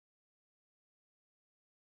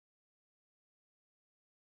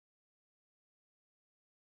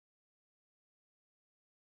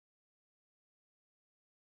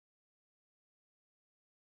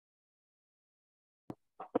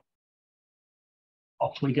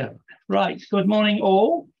Off we go. Right, good morning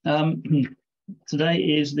all. Today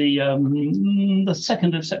is the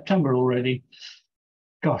 2nd of September already.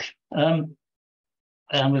 Gosh, and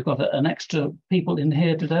we've got an extra people in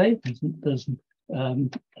here today. There's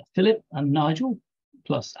Philip and Nigel,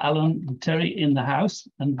 plus Alan and Terry in the house,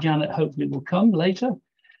 and Janet hopefully will come later.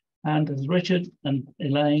 And there's Richard and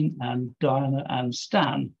Elaine and Diana and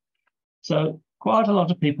Stan. So quite a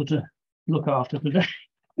lot of people to look after today.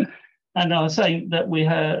 And I was saying that we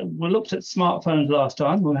looked at smartphones last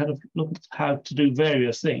time. We had a look at how to do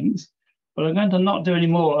various things, but I'm going to not do any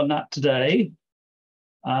more on that today.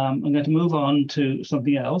 I'm going to move on to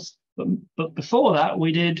something else. But before that,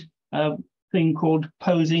 we did a thing called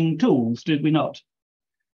posing tools, did we not?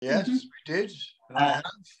 Yes, we did. And I have.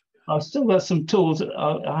 I've still got some tools that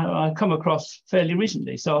I come across fairly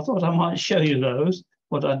recently, so I thought I might show you those,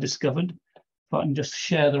 what I discovered. If I can just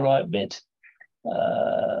share the right bit.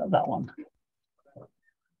 That one.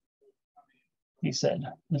 He said,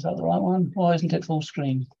 is that the right one? Why isn't it full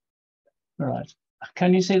screen? All right.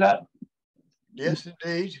 Can you see that? Yes,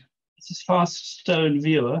 indeed. This is Fast Stone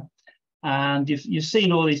Viewer. And you've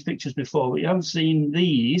seen all these pictures before, but you haven't seen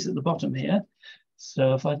these at the bottom here.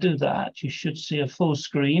 So if I do that, you should see a full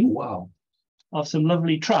screen. Wow. Of some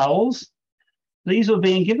lovely trowels. These were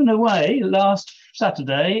being given away last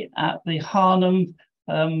Saturday at the Harnham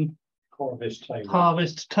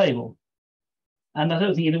Harvest table. And I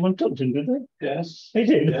don't think anyone took them, did they? Yes. They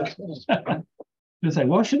did? Yeah. They say,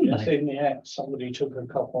 why shouldn't they? In the end, somebody took a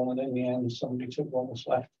couple, and in the end, somebody took what was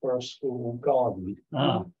left for a school garden.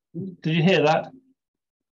 Ah. Did you hear that?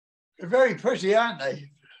 They're very pretty, aren't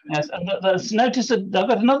they? Yes, and notice that I've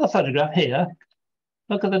got another photograph here.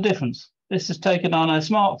 Look at the difference. This is taken on a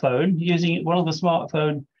smartphone, using one of the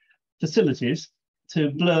smartphone facilities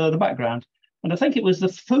to blur the background. And I think it was the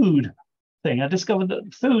food thing. I discovered that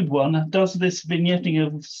the food one does this vignetting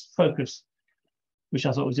of focus, which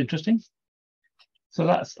I thought was interesting. So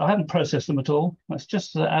I haven't processed them at all. That's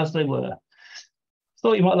just as they were.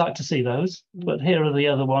 Thought you might like to see those, but here are the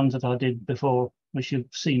other ones that I did before, which you've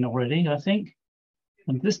seen already, I think.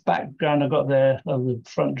 And this background I got there of the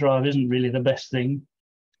front drive isn't really the best thing.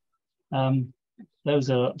 Those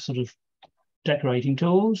are sort of decorating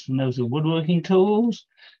tools, and those are woodworking tools.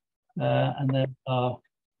 And there are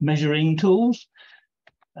measuring tools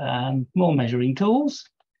and more measuring tools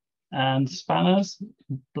and spanners,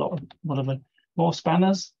 whatever, more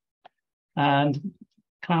spanners and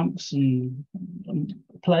clamps and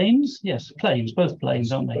planes. Yes, planes, both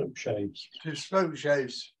planes, aren't they? Spoke shades. Spoke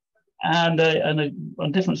shades. And a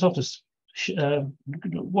different sort of,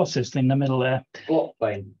 what's this thing in the middle there? Block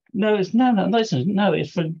plane. No, it's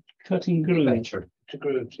it's for cutting grooves. To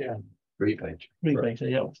grooves, yeah. Rebater,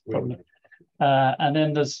 yeah, probably. And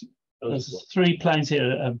then there's 3 planes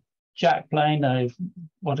here: a jack plane, a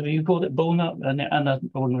whatever you call it, bull nut, and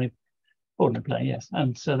an ordinary plane, yes.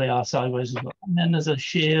 And so they are sideways as well. And then there's a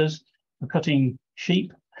shears for cutting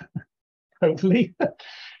sheep, hopefully.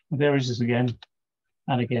 There is this again,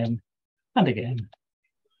 and again, and again,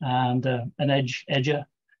 and an edger,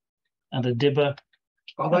 and a dibber.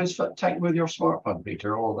 Are those taken with your smartphone,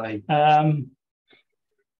 Peter, or are they?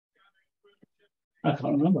 I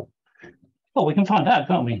can't remember. Oh, we can find out,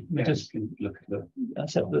 can't we? Yeah, Because you can look at the.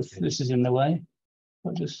 except this is in the way.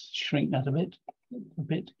 I'll just shrink that a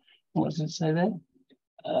bit. What does it say there?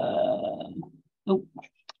 Oh,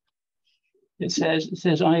 it says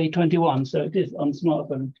IA21, so it is on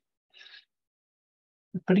smartphone.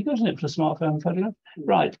 Pretty good, isn't it, for a smartphone photograph?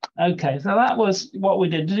 Right. Okay. So that was what we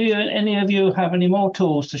did. Do any of you have any more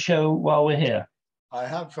tools to show while we're here? I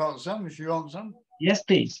have got some, if you want some. Yes,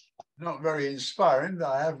 please. Not very inspiring, but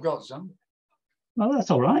I have got some. Well,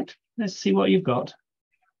 that's all right. Let's see what you've got.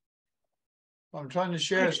 I'm trying to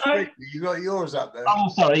share a screen. You got yours up there. Oh,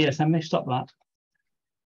 sorry. Yes, I missed up that.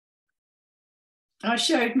 I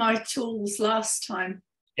showed my tools last time.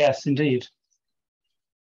 Yes, indeed.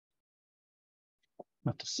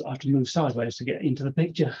 I have to move sideways to get into the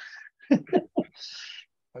picture. I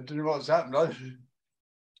don't know what's happened.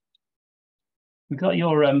 We got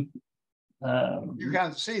your You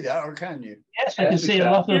can't see that, or can you? yes, we can see a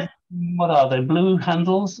lot of, what are they, blue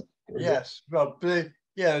handles? Yes, well,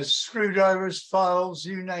 yeah, screwdrivers, files,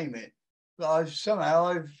 you name it. But somehow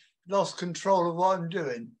I've lost control of what I'm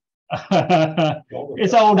doing.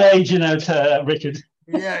 It's old age, you know, Richard.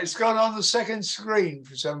 Yeah, it's gone on the second screen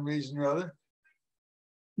for some reason or other.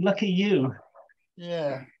 Lucky you.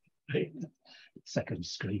 Yeah. Second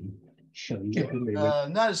screen showing.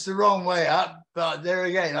 That's the wrong way up, but there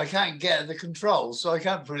again, I can't get the controls, so I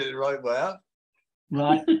can't put it the right way up.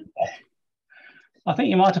 Right. I think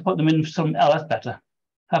you might have put them in some. Oh, that's better.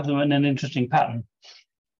 have them in an interesting pattern.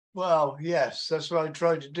 Well, yes, that's what I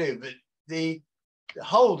tried to do. But the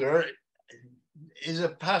holder is a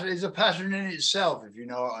pattern in itself, if you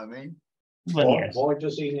know what I mean. Well, Why, yes. why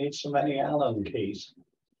does he need so many Allen keys?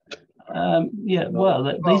 Yeah,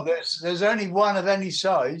 well, Well, there's only one of any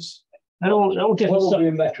size. they're all One different. will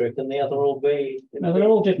be metric and the other will be. No, they're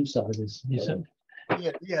all different sizes. You said.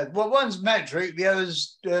 Yeah. Well, one's metric, the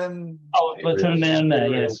other's Oh, they're turning there and there.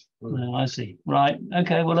 Yes. No, I see. Right.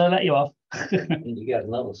 Okay. Well, I'll let you off. And you get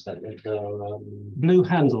another set with Blue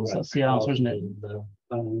handles. That's the answer, isn't it?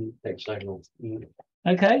 Hexagonal.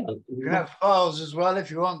 Okay. you can have files as well if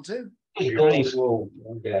you want to. Great. Well,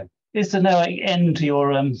 yeah. Is there no end to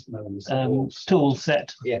your No, tool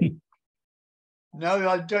set? yeah. No,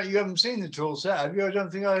 I don't. You haven't seen the tool set, have you? I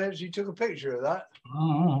don't think I actually took a picture of that.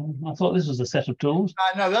 Oh, I thought this was a set of tools.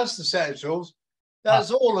 No, that's the set of tools.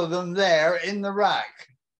 That's all of them there in the rack.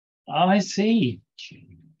 I see.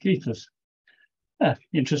 Keepers.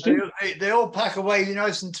 Interesting. They all pack away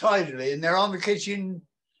nice and tidily, and they're on the kitchen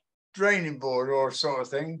draining board or sort of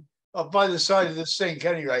thing, up by the side of the sink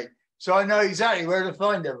anyway. So I know exactly where to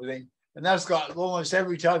find everything. And that's got almost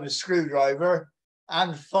every type of screwdriver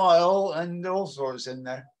and file and all sorts in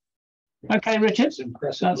there. Okay, Richard.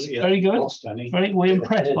 That's very good. We're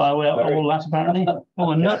impressed by all that apparently.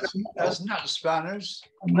 Oh, a nut. That's nut spanners.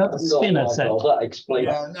 Nut spinner set. That explains.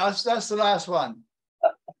 Yeah, that's the last one.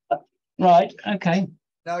 Right. Okay.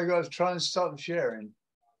 Now you've got to try and stop sharing.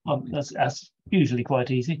 Well, that's usually quite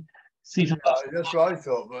easy. See, That's what I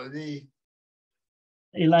thought, but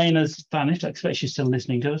Elaine has vanished. I expect she's still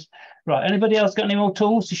listening to us. Right. Anybody else got any more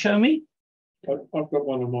tools to show me? I've got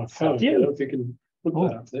one on my phone. Have you? If you can put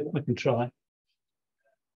that up there. We can try.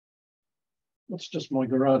 That's just my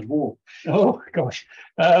garage wall. Oh gosh.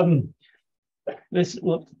 This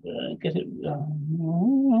will get it.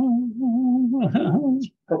 It's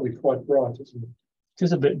probably quite bright, isn't it?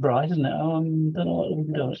 It's a bit bright, isn't it? Don't know what we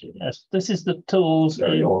can do. Yes, this is the tools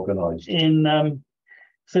Very organised. in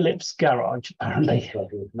Philip's garage, apparently. very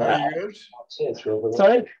good.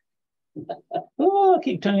 Sorry. Oh, I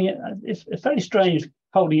keep turning it. It's very strange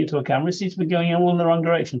holding it to a camera. It seems to be going in all in the wrong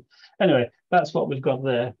direction. Anyway, that's what we've got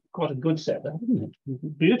there. Quite a good set there, isn't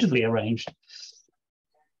it? Beautifully arranged.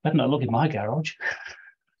 Better not look in my garage.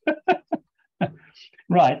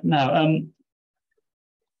 Right, now,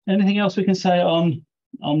 anything else we can say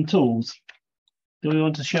on tools? Do we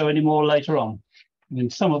want to show any more later on? I mean,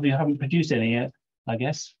 some of you haven't produced any yet, I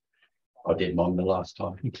guess. I did mine the last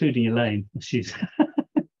time. Including Elaine. She's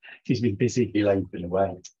she's been busy. Elaine's been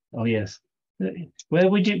away. Oh yes. Where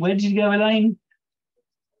did you go, Elaine?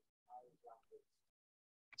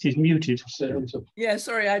 She's muted. Yeah,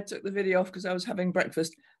 sorry, I took the video off because I was having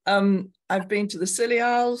breakfast. I've been to the Scilly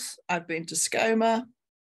Isles, I've been to Scoma,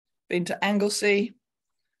 been to Anglesey,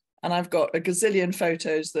 and I've got a gazillion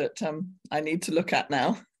photos that I need to look at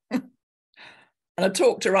now. And a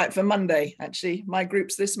talk to write for Monday, actually. My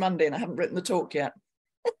group's this Monday and I haven't written the talk yet.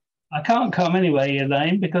 I can't come anyway,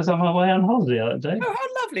 Elaine, because I'm away on holiday that day. Oh,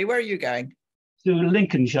 how lovely. Where are you going? To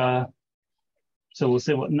Lincolnshire. So we'll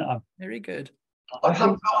see what... Very good. I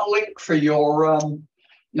haven't got a link for your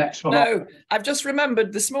next one. No, I've just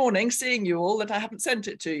remembered this morning, seeing you all, that I haven't sent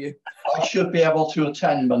it to you. I should be able to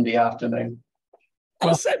attend Monday afternoon.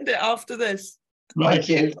 I'll send it after this. Thank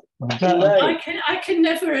you. I can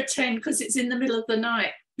never attend because it's in the middle of the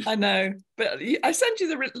night. I know, but I sent you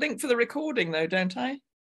the link for the recording though, don't I?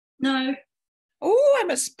 No. Oh, I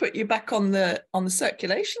must put you back on the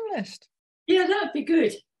circulation list. Yeah, that'd be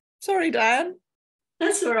good. Sorry, Diane.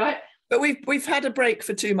 That's all right. But we've had a break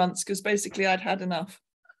for 2 months because basically I'd had enough.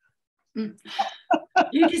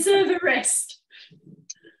 You deserve a rest.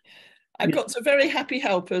 I've got some very happy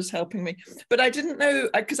helpers helping me, but I didn't know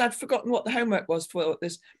because I'd forgotten what the homework was for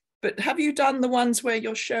this. But have you done the ones where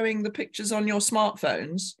you're showing the pictures on your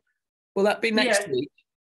smartphones? Will that be next week?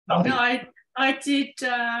 No, I did.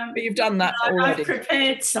 But you've done that already. I've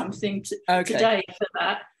prepared something today for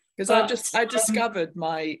that. Because I discovered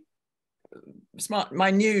my new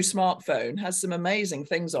smartphone has some amazing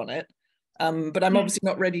things on it. But I'm obviously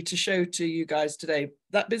not ready to show to you guys today.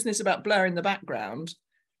 That business about blurring the background,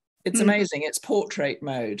 it's amazing. It's portrait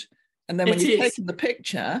mode. And then when you've taken the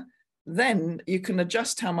picture, then you can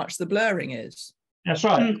adjust how much the blurring is. That's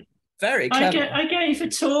right. Very clever. I gave a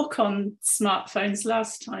talk on smartphones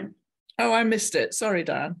last time. Oh, I missed it. Sorry,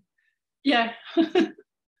 Dan. Yeah.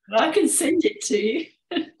 I can send it to you.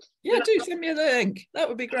 Yeah, do send me a link. That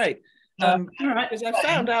would be great. All right. Because I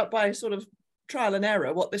found out by sort of trial and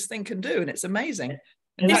error what this thing can do, and it's amazing.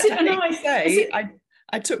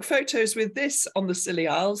 I took photos with this on the Scilly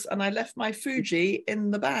Isles, and I left my Fuji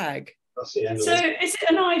in the bag. That's the end So is it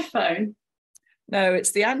an iPhone? No,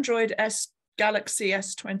 it's the Android Galaxy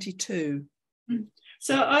S22.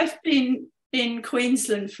 So I've been in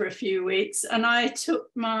Queensland for a few weeks, and I've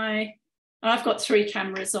got 3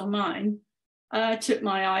 cameras on mine. I took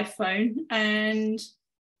my iPhone and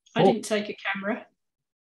I didn't take a camera.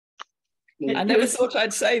 I never thought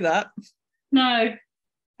I'd say that. No.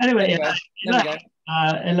 Anyway, Anyway, there we go.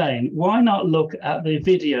 Elaine, why not look at the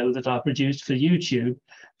video that I produced for YouTube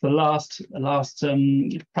for last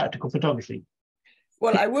practical photography?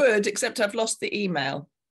 Well, I would, except I've lost the email.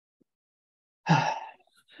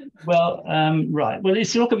 Well, right. Well,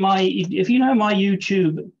 if you look at if you know my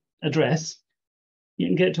YouTube address, you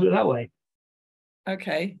can get to it that way.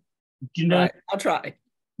 Okay. Do you know? Right, I'll try.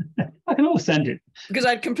 I can always send it. Because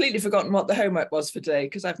I'd completely forgotten what the homework was for today,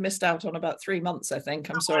 because I've missed out on about 3 months, I think.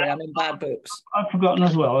 I'm sorry, I'm in bad books. I've forgotten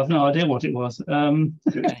as well. I've no idea what it was.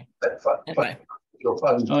 Okay. Anyway. Your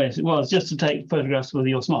phone. Oh yes, it was just to take photographs with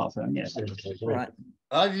your smartphone. Yes. Right.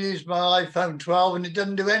 I've used my iPhone 12 and it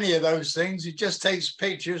doesn't do any of those things. It just takes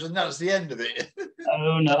pictures and that's the end of it.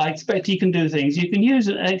 Oh no, I expect you can do things. You can use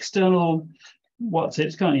an external,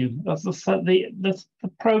 can't you? The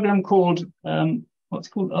program called what's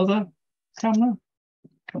it called, other camera?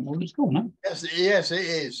 I can't remember what it's called now. Yes, it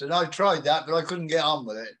is. And I tried that, but I couldn't get on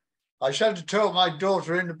with it. I should have to talk my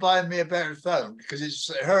daughter into buying me a better phone because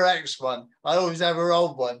it's her ex one. I always have her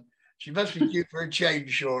old one. She must be due for a change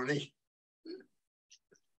shortly.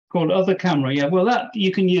 Called other camera, yeah. Well, that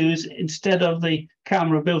you can use instead of the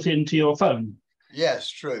camera built into your phone. Yes,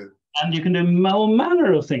 true. And you can do all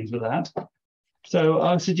manner of things with that. So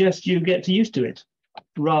I suggest you get used to it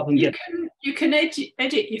rather than You can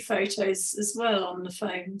edit your photos as well on the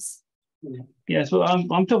phones. Yes, well,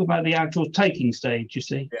 I'm talking about the actual taking stage, you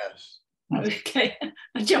see. Yes. Okay,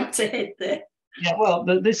 I jumped ahead there. Yeah, well,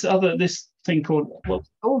 this thing called,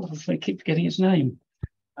 I keep forgetting its name.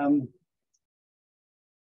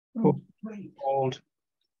 Called,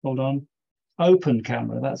 hold on, open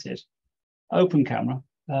camera, that's it. Open camera.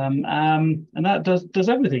 And that does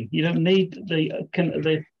everything. You don't need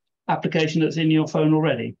the application that's in your phone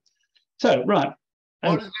already. So, right.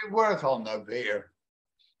 What does it work on though, Peter?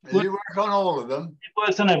 Does it work on all of them? It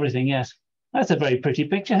works on everything, yes. That's a very pretty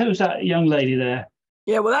picture. Who's that young lady there?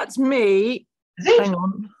 Yeah, well, that's me. Is it? Hang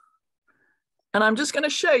on. And I'm just going to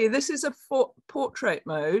show you, this is a portrait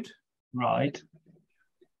mode. Right.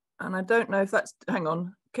 And I don't know if that's, hang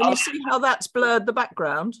on. Can you see how that's blurred the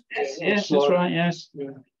background? Yes, that's right, yes. Yeah.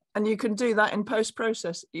 And you can do that in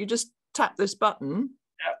post-process. You just tap this button,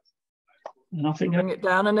 Nothing. bring it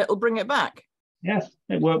down, and it'll bring it back. Yes,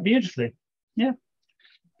 it worked beautifully. Yeah.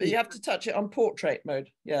 But you have to touch it on portrait mode.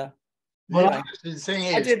 Yeah. Well, Anyway, The thing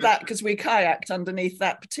is, I did that because we kayaked underneath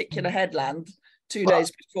that particular headland 2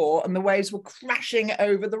 days before, and the waves were crashing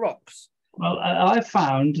over the rocks. Well, I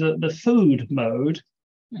found that the food mode,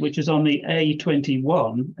 which is on the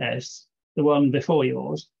A21S, the one before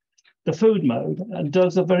yours, the food mode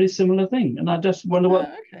does a very similar thing. And I just wonder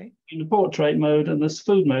what the portrait mode and this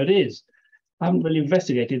food mode is. I haven't really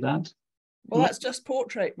investigated that. Well, that's just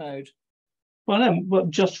portrait mode. Well, no,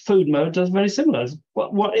 but just food mode does very similar.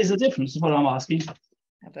 What is the difference is what I'm asking.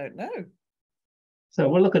 I don't know. So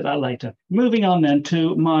we'll look at that later. Moving on then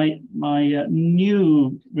to my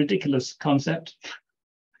new ridiculous concept.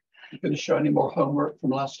 You going to show any more homework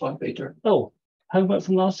from last time, Peter? Oh, homework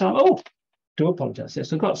from last time. Oh, do apologise.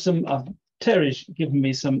 Yes, I've got some. Terry's given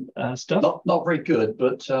me some stuff. Not very good,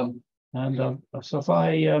 but and so if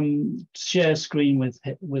I share screen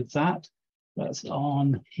with that, that's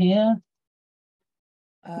on here.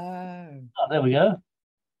 Oh, there we go.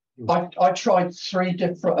 I tried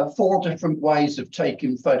four different ways of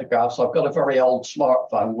taking photographs. I've got a very old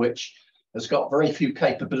smartphone which has got very few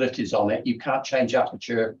capabilities on it. You can't change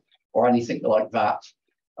aperture or anything like that.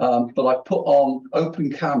 But I put on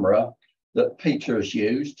open camera that Peter has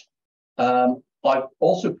used. I've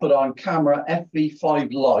also put on camera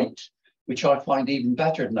FV5 Lite, which I find even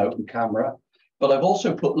better than open camera. But I've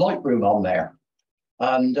also put Lightroom on there.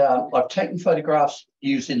 And I've taken photographs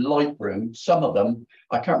using Lightroom. Some of them,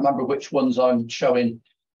 I can't remember which ones I'm showing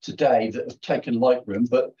today that have taken Lightroom,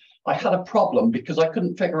 but I had a problem because I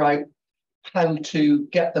couldn't figure out how to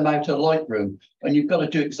get them out of Lightroom. And you've got to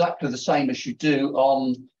do exactly the same as you do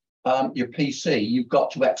on your PC. You've got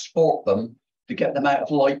to export them to get them out of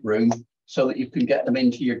Lightroom so that you can get them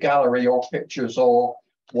into your gallery or pictures or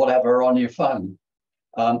whatever on your phone.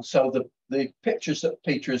 So the pictures that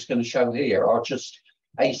Peter is going to show here are just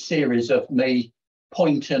a series of me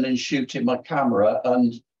pointing and shooting my camera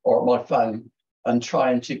or my phone and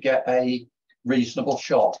trying to get a reasonable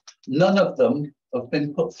shot. None of them have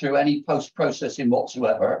been put through any post-processing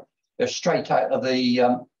whatsoever. They're straight out of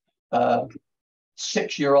the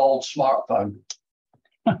 6-year-old smartphone.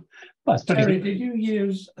 That's pretty Terry, good. did you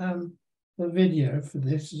use the video for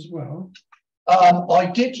this as well? I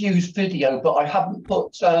did use video, but I haven't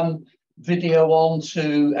put video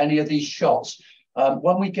onto any of these shots.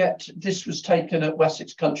 When we get, this was taken at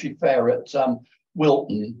Wessex Country Fair at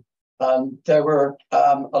Wilton. There were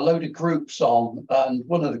a load of groups on, and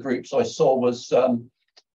one of the groups I saw was,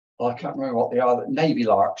 I can't remember what they are, Navy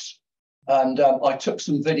Larks. And I took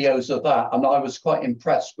some videos of that, and I was quite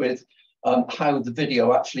impressed with how the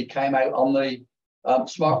video actually came out on the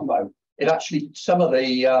smartphone. It actually, some of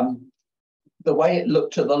the way it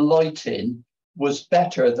looked at the lighting was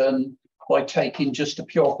better than by taking just a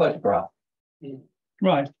pure photograph.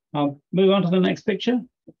 Right, I'll move on to the next picture.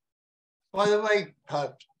 By the way,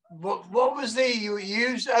 what was you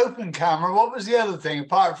used open camera? What was the other thing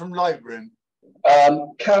apart from Lightroom?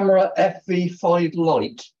 Camera FV5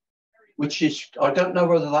 Lite, which is, I don't know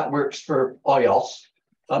whether that works for iOS,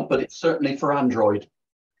 but it's certainly for Android.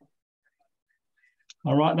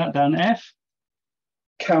 I'll write that down, F.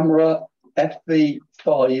 Camera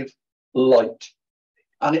FV5 Lite,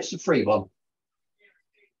 and it's a free one.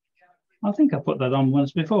 I think I put that on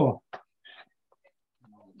once before.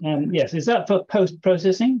 Yes, is that for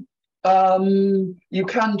post-processing? You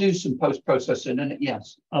can do some post-processing in it,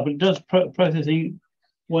 yes. Oh, but it does processing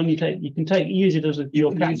when you use it as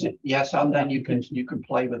your camera. Use it, yes, and then you can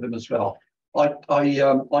play with them as well.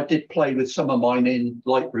 I did play with some of mine in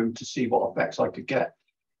Lightroom to see what effects I could get.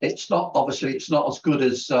 It's not, obviously, it's not as good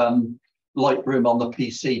as Lightroom on the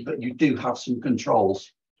PC, but you do have some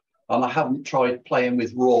controls. And I haven't tried playing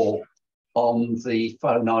with RAW on the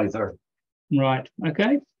phone either. Right,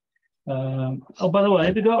 okay. Oh, by the way,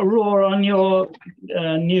 have you got RAW on your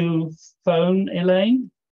new phone, Elaine?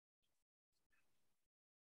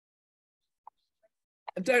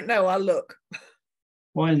 I don't know, I'll look.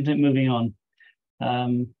 Why isn't it moving on?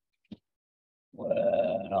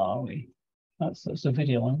 Where are we? That's the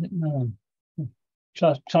video one, I think. No.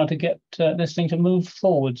 Try to get this thing to move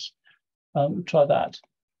forwards. Try that.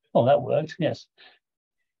 Oh, that worked, yes.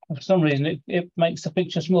 For some reason, it makes the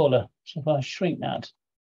picture smaller. So if I shrink that.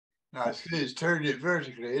 No, it's turned it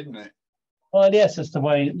vertically, isn't it? Well, yes, that's the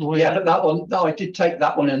way. Yeah, but that one, no, I did take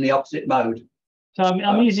that one in the opposite mode. So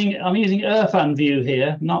I'm using Irfan view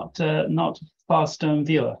here, not Farstone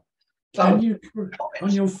viewer. Can you,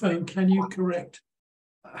 on your phone, can you correct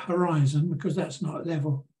horizon, because that's not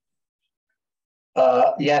level?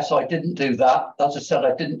 Yes, I didn't do that. As I said,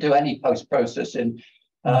 I didn't do any post-processing.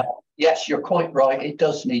 Yes, you're quite right. It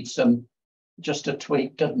does need just a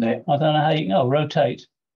tweak, doesn't it? I don't know how you can rotate,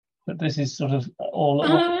 but this is sort of all.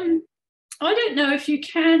 I don't know if you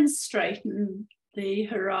can straighten the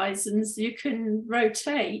horizons. You can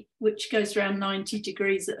rotate, which goes around 90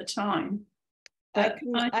 degrees at a time.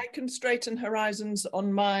 I can straighten horizons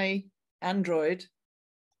on my Android.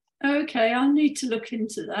 Okay, I'll need to look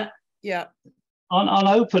into that. Yeah. On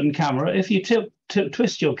open camera, if you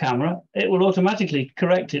twist your camera, it will automatically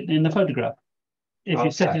correct it in the photograph if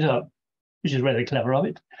you set it up, which is really clever of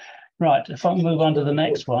it. Right, if I move on to the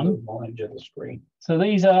next one. So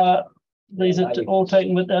these are all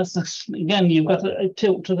taken with us. Again, you've got a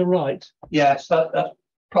tilt to the right. Yes, that's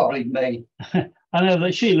probably me. I know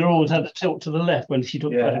that Sheila always had a tilt to the left when she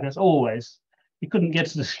took photographs, always. You couldn't get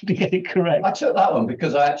to get it correct. I took that one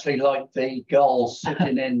because I actually liked the gulls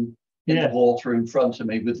sitting in the water in front of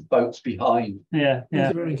me with the boats behind. Yeah.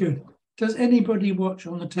 That's very good. Does anybody watch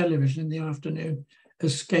on the television in the afternoon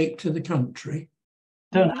Escape to the Country?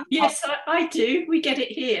 Yes, I do. We get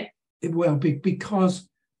it here. Well, because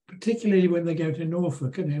particularly when they go to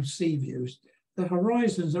Norfolk and have sea views, the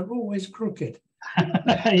horizons are always crooked.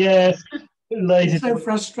 Yes. It's so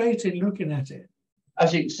frustrating looking at it.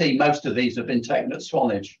 As you can see, most of these have been taken at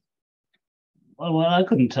Swanage. Well, I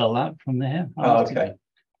couldn't tell that from there. Okay.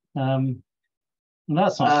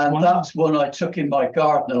 That's that's one I took in my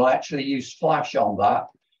garden, and I actually used flash on that.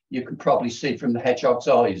 You can probably see from the hedgehog's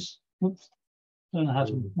eyes. Oops. Don't know how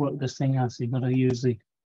to work this thing out, so you've got to use the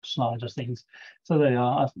slider things. So there you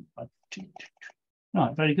are.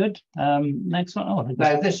 Right, very good. Next one. Oh,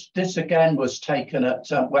 now this again was taken at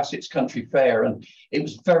Wessex Country Fair, and it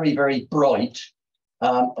was very, very bright.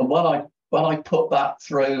 And when I put that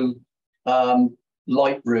through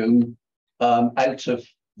Lightroom out of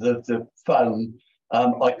the phone,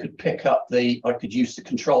 I could pick up I could use the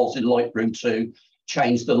controls in Lightroom to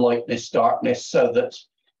change the lightness, darkness, so that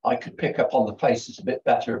I could pick up on the faces a bit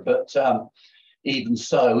better. But even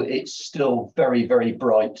so, it's still very, very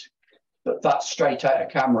bright. But that's straight out of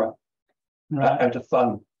camera, out of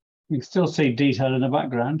phone. You can still see detail in the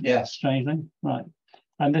background. Yes. Strangely. Right.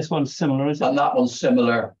 And this one's similar, is it? And that one's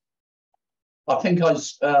similar. I think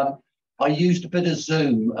I used a bit of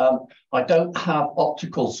zoom. I don't have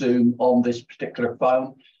optical zoom on this particular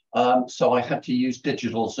phone, so I had to use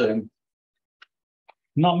digital zoom.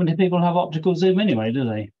 Not many people have optical zoom anyway, do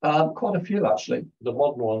they? Quite a few, actually. The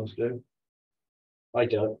modern ones do. I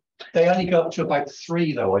don't. They only go up to about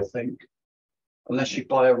 3, though, I think, unless you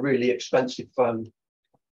buy a really expensive phone.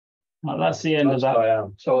 Well, that's the end of That's that. I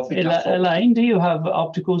am. So I think that's what- Elaine, do you have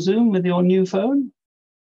optical zoom with your new phone?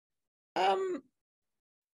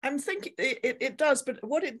 I'm thinking it does, but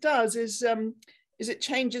what it does is it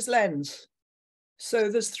changes lens. So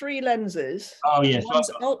there's 3 lenses. Oh, yes. One's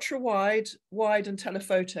ultra wide, wide, and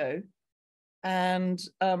telephoto, and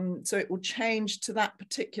so it will change to that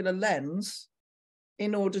particular lens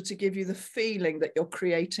in order to give you the feeling that you're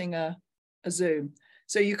creating a zoom.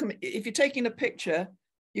 So you can, if you're taking a picture,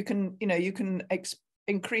 you can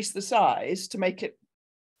increase the size to make it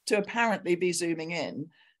to apparently be zooming in.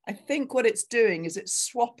 I think what it's doing is it's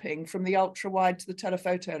swapping from the ultra wide to the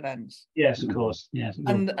telephoto lens. Yes, of course. Yes.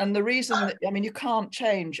 And the reason that, I mean, you can't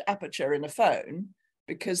change aperture in a phone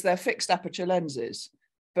because they're fixed aperture lenses,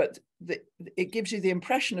 but it gives you the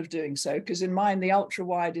impression of doing so, because in mine, the ultra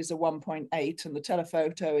wide is a 1.8 and the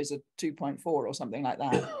telephoto is a 2.4 or something like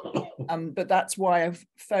that. But that's why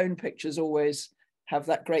phone pictures always have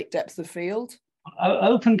that great depth of field.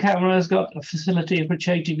 Open Camera has got a facility for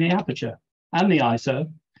changing the aperture and the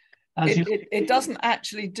ISO. It doesn't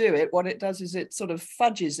actually do it. What it does is it sort of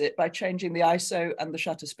fudges it by changing the ISO and the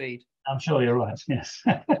shutter speed. I'm sure you're right. Yes.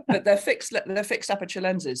 But they're fixed aperture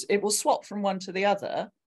lenses. It will swap from one to the other,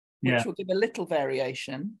 which will give a little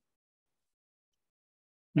variation.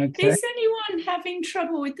 Okay. Is anyone having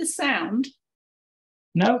trouble with the sound?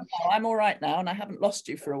 No. Oh, I'm all right now, and I haven't lost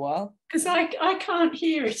you for a while. Because I can't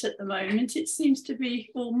hear it at the moment. It seems to be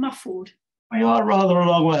all muffled. We are rather a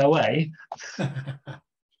long way away.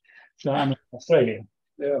 So I'm in Australia.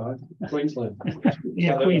 Yeah, Queensland.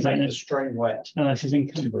 Yeah, So Queensland. make the string wet. No, she's in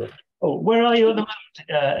Canberra. Oh, where are you at the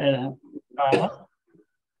moment, Diana?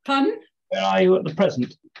 Pardon? Where are you at the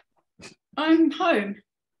present? I'm home.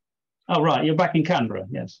 Oh, right. You're back in Canberra.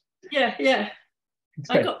 Yes. Yeah, yeah.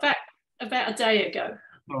 I Okay. got back about a day ago.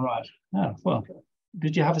 All right. Oh, well.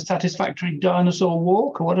 Did you have a satisfactory dinosaur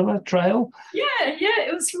walk or whatever, trail? Yeah,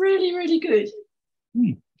 it was really, really good.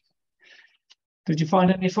 Did you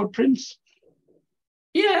find any footprints?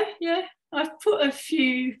 Yeah. I've put a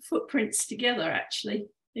few footprints together, actually,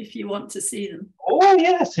 if you want to see them. Oh,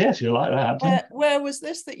 yes, you like that. Where was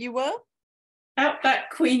this that you were? Outback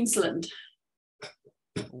Queensland.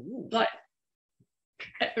 Like,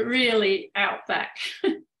 really outback.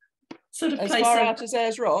 Sort of As place. far out as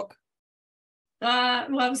Ayers Rock?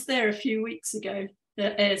 Well, I was there a few weeks ago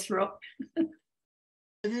at Ayers Rock.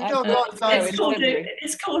 Have you not got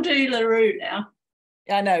It's called Uluru now.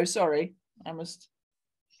 Yeah, I know, sorry. I must.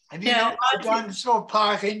 Have you not got a dinosaur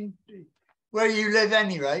park in where you live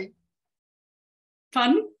anyway?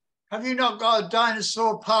 Fun, Have you not got a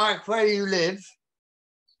dinosaur park where you live?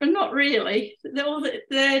 but not really.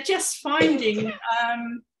 They're just finding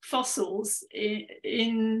fossils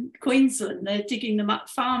in Queensland. They're digging them up.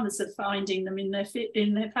 Farmers are finding them in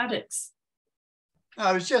their paddocks.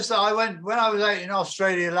 No, it's just that when I was out in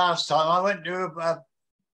Australia last time, I went to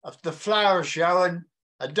the flower show and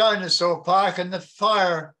a dinosaur park and the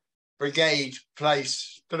fire brigade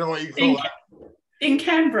place. Don't know what you call that. In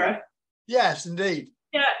Canberra. Yes, indeed.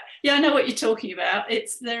 Yeah, I know what you're talking about.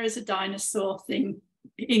 There is a dinosaur thing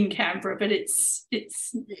in Canberra, but it's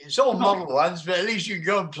all model ones, but at least you can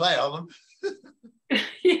go and play on them.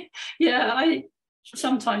 Yeah, I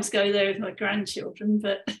sometimes go there with my grandchildren,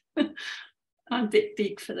 but I'm a bit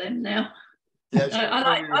big for them now. Yes,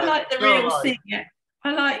 I like the real thing.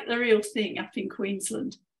 I like the real thing up in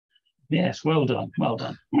Queensland. Yes, well done.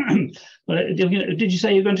 But did you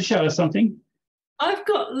say you're going to show us something? I've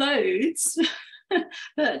got loads,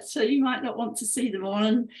 so you might not want to see them all.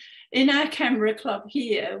 And in our camera club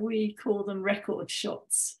here, we call them record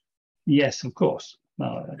shots. Yes, of course.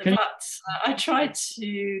 But I tried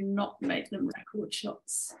to not make them record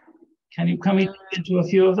shots. Can you come into a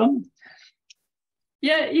few of them?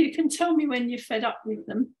 Yeah, you can tell me when you're fed up with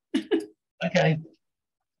them. Okay.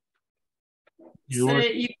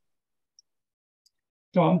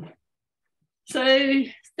 Go on. So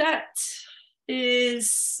that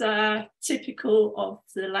is typical of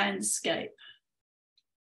the landscape.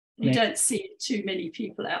 You don't see too many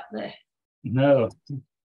people out there. No,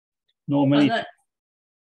 nor many.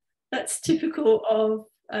 That's typical of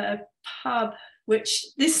a pub, which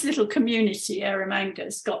this little community,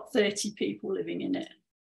 Erromanga's got 30 people living in it.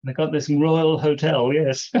 They got this Royal Hotel,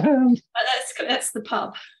 yes. That's the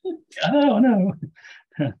pub. Oh, no.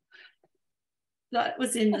 That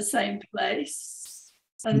was in the same place.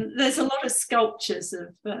 And there's a lot of sculptures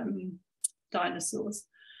of dinosaurs.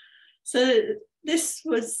 So this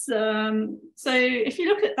was, so if you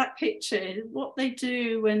look at that picture, what they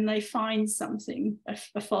do when they find something,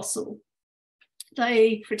 a fossil,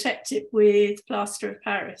 they protect it with plaster of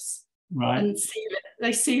Paris. Right. And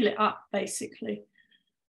they seal it up basically,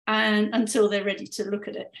 and until they're ready to look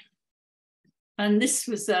at it. And this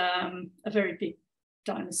was a very big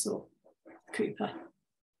dinosaur, Cooper.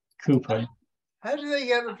 Cooper. How do they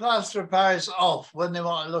get the plaster of Paris off when they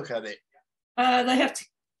want to look at it? They have to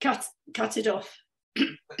cut it off. There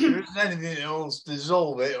isn't anything that will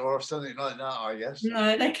dissolve it or something like that, I guess.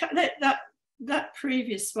 No, they cut that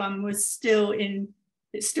previous one was still in.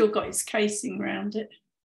 It's still got its casing around it.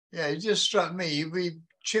 Yeah, it just struck me. You'd be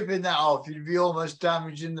chipping that off. You'd be almost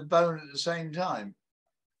damaging the bone at the same time.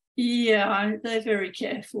 Yeah, they're very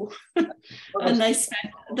careful, and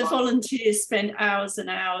the volunteers spend hours and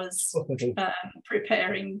hours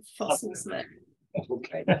preparing fossils there.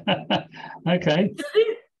 Okay. Okay. So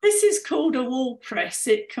this is called a wool press.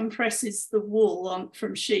 It compresses the wool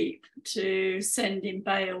from sheep to send in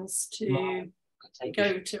bales to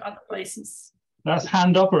go to other places. That's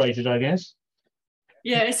hand operated, I guess.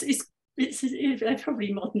 Yeah, they've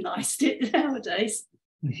probably modernised it nowadays.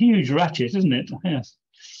 A huge ratchet, isn't it? Yes.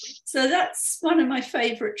 So that's one of my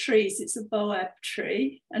favourite trees. It's a boab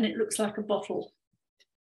tree, and it looks like a bottle.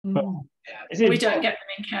 We don't get them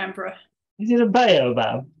in Canberra. Is it a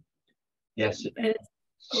baobab? Yes.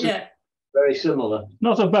 Yeah. Very similar.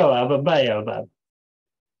 Not a boab, a baobab.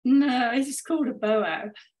 No, it's called a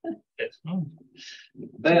boab. Yes. Oh.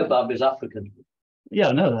 Baobab is African. Yeah,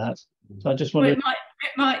 I know that. So I just wanted. Well,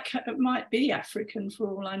 it might be African for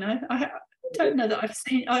all I know. I don't know that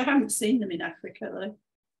I haven't seen them in Africa though.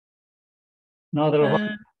 Neither have I.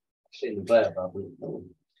 I've seen the baobab.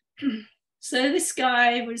 So this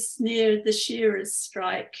guy was near the shearers'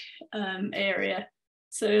 strike area.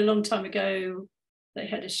 So a long time ago, they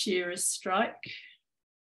had a shearers' strike,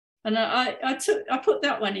 and I put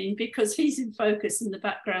that one in because he's in focus and the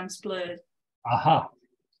background's blurred. Aha,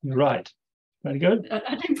 you're right. Very good.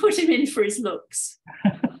 I didn't put him in for his looks.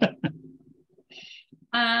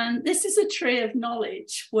 And this is a tree of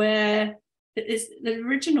knowledge where the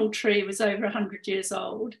original tree was over 100 years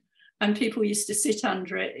old, and people used to sit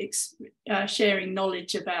under it sharing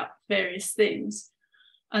knowledge about various things.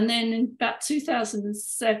 And then in about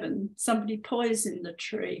 2007, somebody poisoned the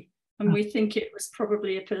tree, and we think it was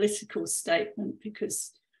probably a political statement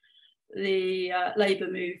because the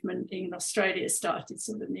Labour movement in Australia started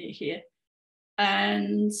sort of near here.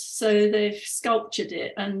 And so they've sculptured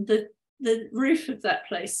it, and the roof of that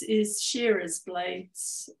place is shearers'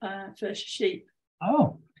 blades for sheep.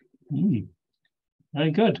 Oh,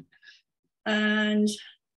 very good. And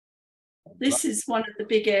this is one of the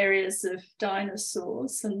big areas of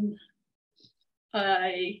dinosaurs, and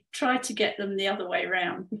I tried to get them the other way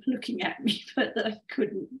around, looking at me, but I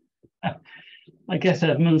couldn't. I guess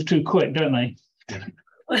they've moved too quick, don't they?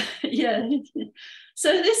 Yeah.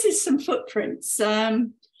 So this is some footprints.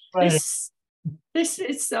 This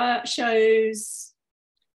shows,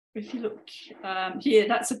 if you look here,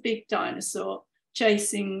 that's a big dinosaur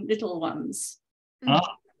chasing little ones.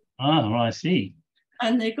 I see.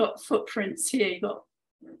 And they've got footprints here. You got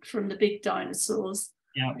from the big dinosaurs,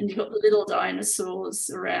 yeah, and you've got the little dinosaurs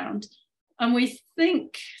around. And we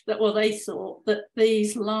think that, well, they thought that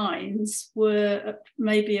these lines were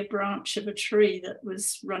maybe a branch of a tree that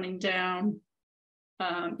was running down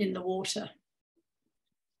in the water.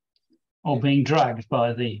 Or being dragged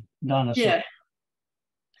by the dinosaur. Yeah.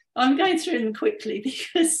 I'm going through them quickly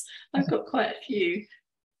because I've got quite a few.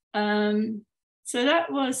 So that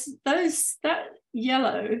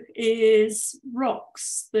yellow is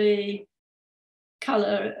rocks. The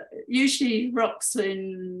colour, usually rocks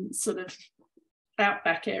in sort of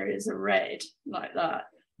outback areas are red like that.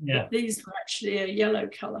 Yeah. But these were actually a yellow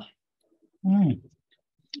colour.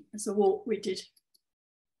 It's a walk we did.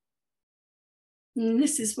 And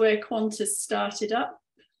this is where Qantas started up.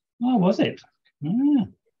 Oh, was it? Yeah.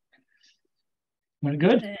 Very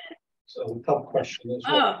good. So a couple questions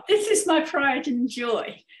as well. Oh, this is my pride and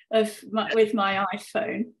joy with my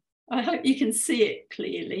iPhone. I hope you can see it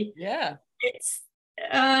clearly. Yeah. It's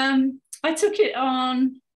I took it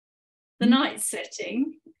on the night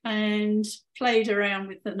setting and played around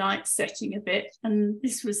with the night setting a bit, and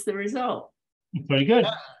this was the result. Very good.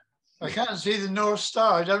 I can't see the North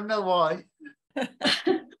Star. I don't know why.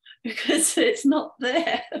 Because it's not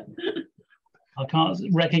there. I can't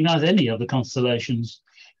recognise any of the constellations.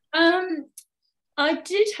 I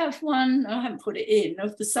did have one, I haven't put it in,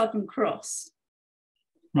 of the Southern Cross.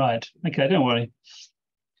 Right. Okay, don't worry.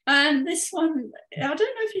 And this one, I don't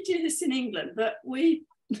know if you do this in England, but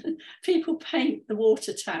people paint the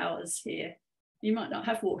water towers here. You might not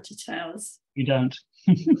have water towers. You don't.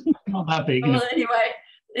 Not that big. Well, anyway,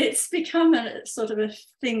 it's become a sort of a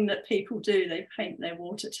thing that people do. They paint their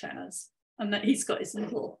water towers. And that he's got his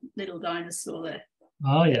little dinosaur there.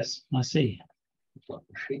 Oh, yes, I see. What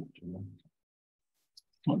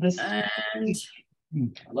this? And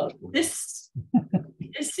this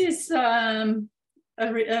is a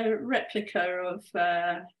replica of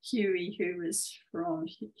Huey, who was from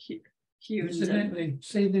Hugh. Incidentally,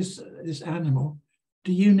 see this animal.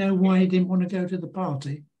 Do you know why he didn't want to go to the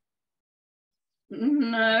party?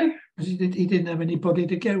 No. Because he didn't have anybody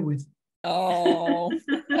to go with. Oh.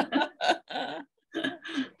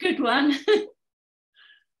 Good one.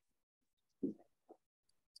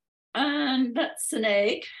 And that's an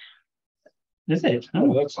egg. Is it?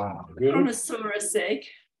 Oh, Oh, that's good. Chronosaurus egg.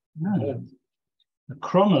 no. A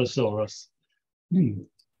Chronosaurus. Hmm.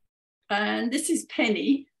 And this is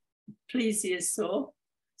Penny, plesiosaur.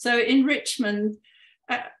 So in Richmond,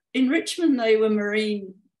 they were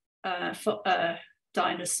marine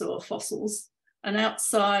dinosaur fossils, and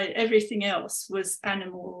outside everything else was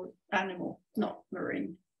animal, not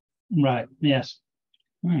marine. Right, yes.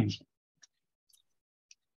 Hmm.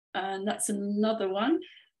 And that's another one.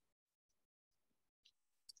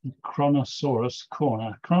 Chronosaurus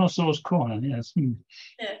corner. Chronosaurus corner, yes. Hmm.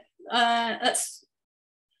 Yeah,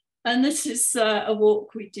 and this is a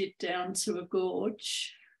walk we did down to a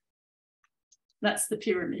gorge. That's the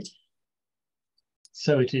pyramid.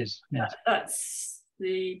 So it is, yes. That's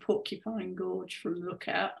the Porcupine Gorge from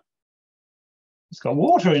Lookout. It's got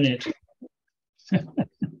water in it.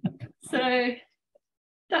 So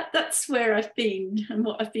that's where I've been and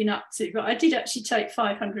what I've been up to. But I did actually take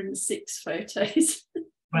 506 photos.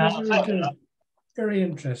 Well, Very good. Very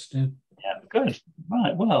interesting. yeah, good.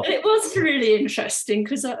 Right, well. It was really interesting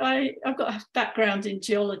because I've got a background in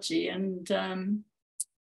geology, and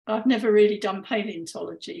I've never really done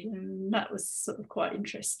paleontology, and that was sort of quite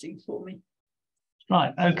interesting for me.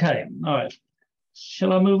 Right, okay, all right.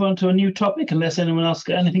 Shall I move on to a new topic unless anyone else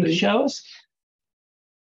got anything to show us?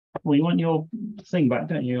 Well, you want your thing back,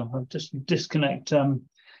 don't you? I'll just disconnect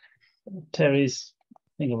Terry's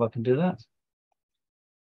thing, if I can do that.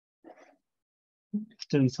 It's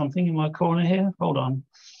doing something in my corner here. Hold on.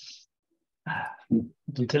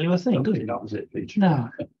 Didn't tell you a thing, did it? That was it, Peter. No.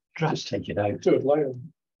 Just take it out. Do it later.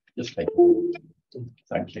 Just take it.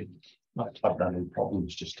 Thank you. Right, I've done any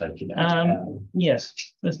problems just taking it out. Yes.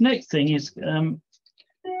 This next thing is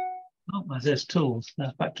oh, there's tools.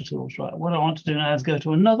 That's back to tools. Right. What I want to do now is go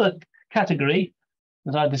to another category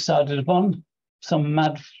that I decided upon. Some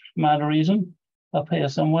mad reason up here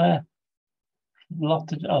somewhere.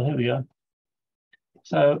 Oh, here we go.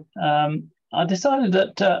 So I decided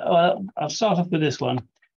that well, I'll start off with this one.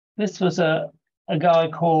 This was a guy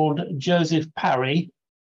called Joseph Parry,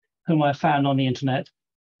 whom I found on the internet,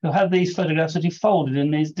 who had these photographs that he folded in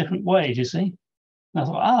these different ways, you see. And I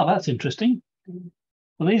thought, that's interesting.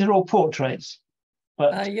 Well, these are all portraits.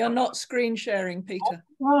 But You're not screen sharing, Peter.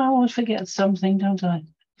 well, I always forget something, don't I?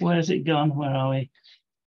 Where has it gone? Where are we?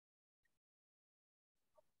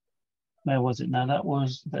 Where was it now? That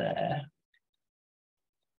was there.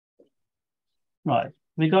 Right,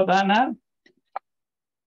 we got that now?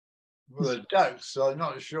 Well, the ducks, I'm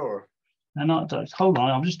not sure. They're not ducks. Hold on,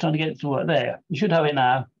 I'm just trying to get it to work there. You should have it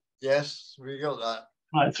now. Yes, we got that.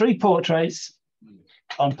 Right, 3 portraits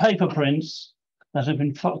on paper prints that have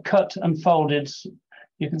been cut and folded.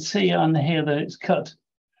 You can see on here that it's cut,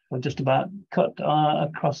 or just about cut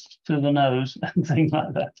across through the nose and things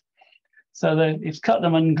like that. So it's cut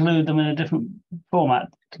them and glued them in a different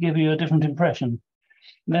format to give you a different impression,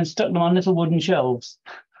 and then stuck them on little wooden shelves.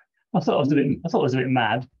 I thought it was a bit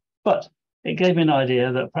mad, but it gave me an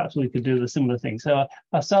idea that perhaps we could do the similar thing. So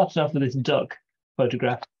I started off with this duck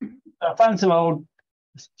photograph. I found some old.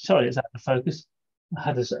 Sorry, it's out of focus. I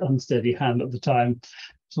had this unsteady hand at the time.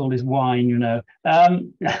 It's all this wine, you know.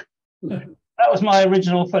 That was my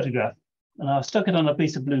original photograph, and I stuck it on a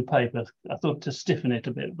piece of blue paper. I thought to stiffen it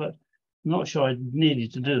a bit, but I'm not sure I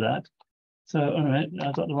needed to do that. So anyway,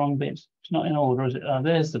 I got the wrong bit. It's not in order, is it?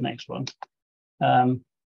 There's the next one.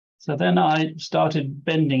 So then I started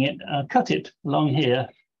bending it. I cut it along here,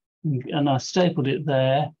 and I stapled it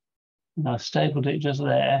there, and I stapled it just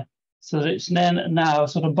there, so that it's now a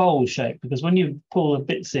sort of bowl shape, because when you pull the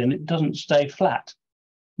bits in, it doesn't stay flat.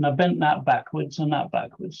 And I bent that backwards and that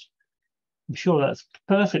backwards. I'm sure that's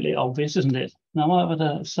perfectly obvious, isn't it? Now I have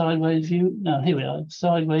a sideways view. No, here we are,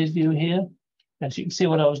 sideways view here. As you can see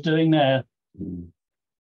what I was doing there.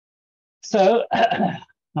 So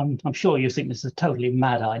I'm sure you think this is a totally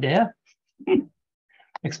mad idea,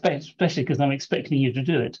 especially because I'm expecting you to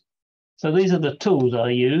do it. So these are the tools I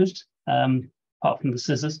used, apart from the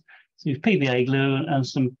scissors. So use PVA glue and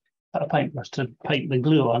some paintbrush to paint the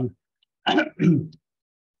glue on. And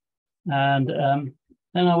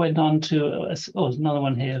then I went on to, there's another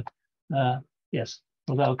one here. Yes,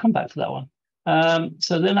 although I'll come back to that one.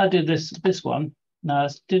 So then I did this one. Now I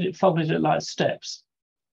folded it like steps.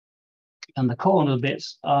 And the corner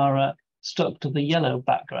bits are stuck to the yellow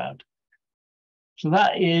background. So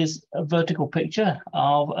that is a vertical picture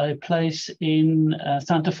of a place in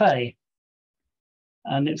Santa Fe.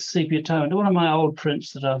 And it's sepia toned, one of my old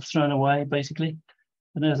prints that I've thrown away, basically.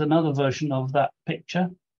 And there's another version of that picture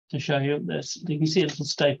to show you. You can see a little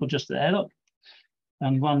staple just there, look.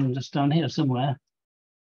 And one just down here somewhere.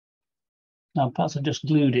 Now, perhaps I just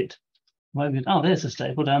glued it. Maybe, oh, there's a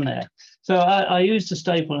staple down there. So I used a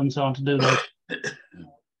staple and so on to do those.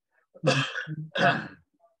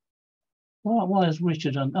 Why is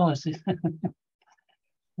Richard on? Oh, I see.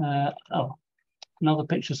 Oh, another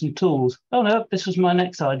picture, some tools. Oh no, this was my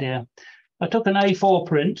next idea. I took an A4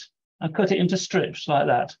 print and cut it into strips like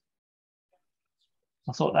that.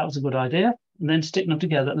 I thought that was a good idea. And then stick them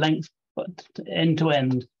together at length, but end to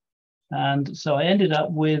end. And so I ended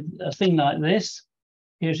up with a thing like this.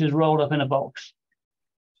 Here's just rolled up in a box.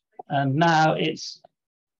 And now it's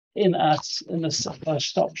in a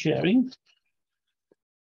stop sharing.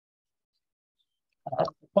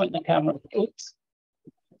 Point the camera. Oops.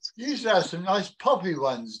 You used to have some nice poppy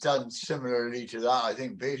ones done similarly to that, I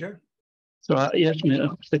think, Peter. So yes,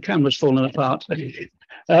 the camera's falling apart.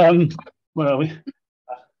 Where are we?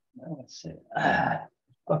 Let's see. If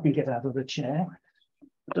I can get out of the chair.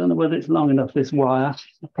 I don't know whether it's long enough, this wire.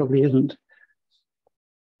 It probably isn't.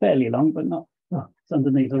 Fairly long, but not. Oh, it's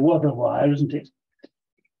underneath the water wire, isn't it?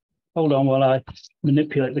 Hold on while I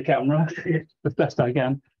manipulate the camera as best I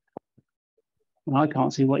can. And I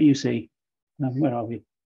can't see what you see. Where are we?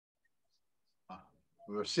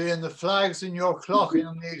 We're seeing the flags in your clock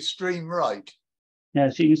on the extreme right. Yeah,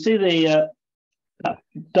 so you can see the that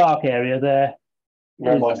dark area there.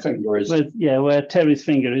 Where my finger is. Where Terry's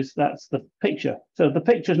finger is, that's the picture. So the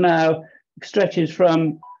picture now stretches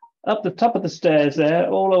from up the top of the stairs there,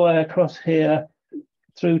 all the way across here,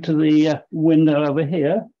 through to the window over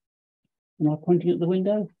here. Am I pointing at the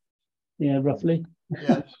window? Yeah, roughly.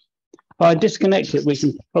 Yes. If I disconnect it, we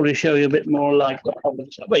can probably show you a bit more like,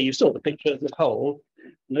 well, you saw the picture as a whole.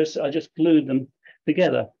 I just glued them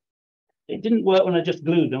together. It didn't work when I just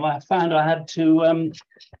glued them. I found I had to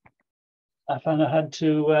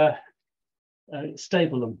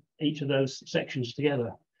staple them, each of those sections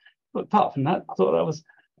together. But apart from that, I thought that was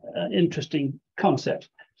an interesting concept.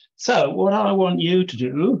 So what I want you to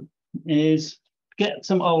do is get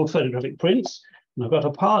some old photographic prints. And I've got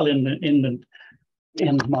a pile in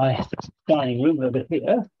my dining room over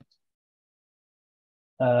here.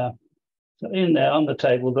 So in there on the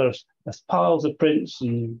table, there's piles of prints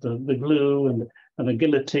and the glue and the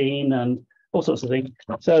guillotine and all sorts of things.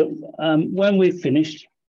 So when we've finished,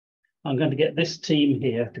 I'm going to get this team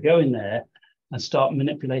here to go in there and start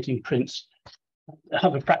manipulating prints.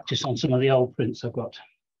 Have a practice on some of the old prints I've got.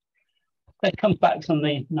 They come back from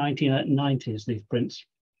the 1990s, these prints.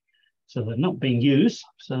 So they're not being used,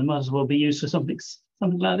 so they might as well be used for something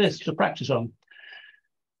like this to practice on.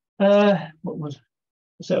 What was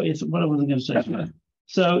I going to say?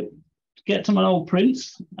 So get some old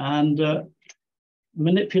prints and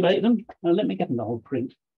manipulate them. Now let me get an old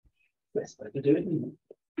print. Best way to do it, isn't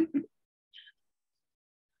it?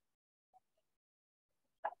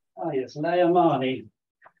 Ah, yes, Leamani.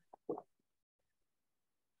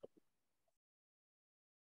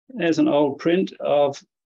 There's an old print of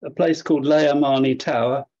a place called Leamani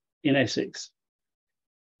Tower in Essex.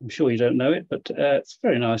 I'm sure you don't know it, but it's a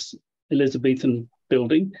very nice Elizabethan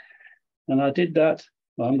building. And I did that.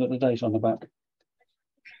 Well, I haven't got the date on the back.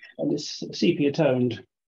 And it's sepia toned.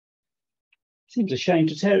 Seems a shame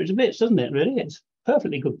to tear it to bits, doesn't it, really? It's a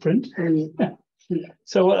perfectly good print.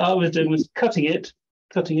 So what I was doing was cutting it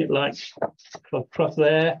like across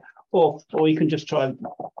there, or you can just try,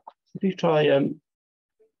 if you try,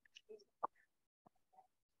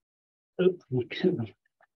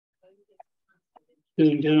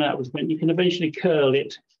 doing that was when you can eventually curl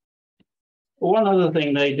it. One other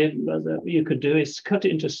thing they did that you could do is cut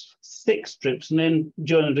it into thick strips and then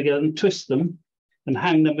join them together and twist them and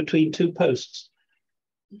hang them between two posts.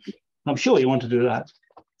 I'm sure you want to do that.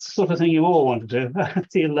 It's the sort of thing you all want to do. I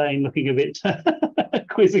see Elaine looking a bit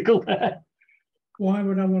quizzical there. Why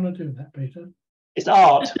would I want to do that, Peter? It's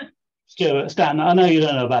art, Stuart, Stan. I know you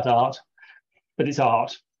don't know about art, but it's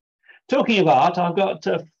art. Talking of art, I've got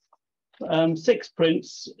 6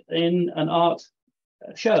 prints in an art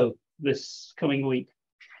show this coming week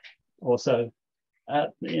or so,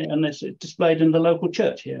 and it's displayed in the local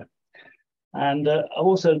church here. And I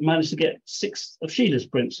also managed to get 6 of Sheila's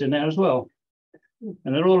prints in there as well,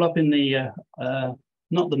 and they're all up in the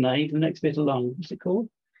not the nave, the next bit along. What's it called?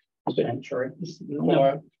 Sanctuary.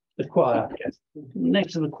 No, the choir. Yes,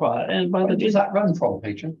 next to the choir. And by When the does that run from,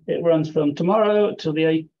 Peter? it runs from tomorrow till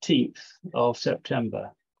the 18th of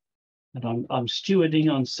September, and I'm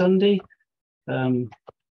stewarding on Sunday. And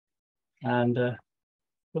what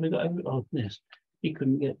we got? Oh yes, he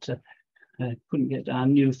couldn't get our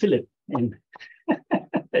new Philip in.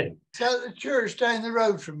 Is that the church down the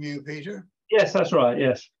road from you, Peter? Yes, that's right.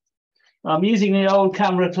 Yes, I'm using the old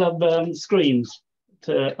Camera Club screens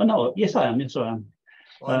to. Oh no, yes I am. Yes I am.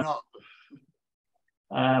 Why not?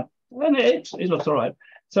 And it looks all right.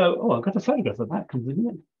 So, oh, I've got a photograph of that comes with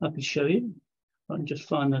it. I can show you. I can just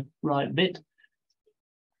find the right bit.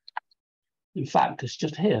 In fact, it's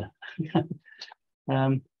just here.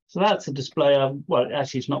 So that's a display of, well,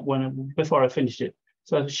 actually, it's not one before I finished it.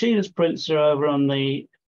 So Sheila's prints are over on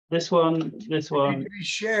this one. You could be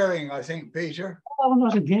sharing, I think, Peter. Oh,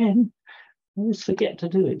 not again. I always forget to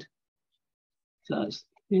do it. So it's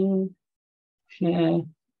here, share,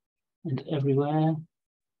 and everywhere. Are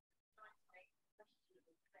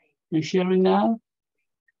you sharing now?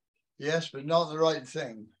 Yes, but not the right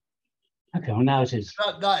thing. Okay, well now it is.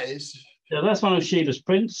 That is. So that's one of Sheila's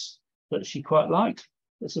prints that she quite liked.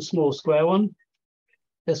 It's a small square one.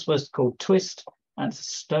 This was called Twist, and it's a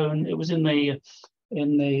stone. It was in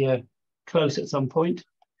the close at some point,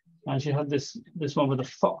 and she had this one with a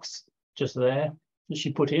fox just there that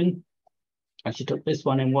she put in, and she took this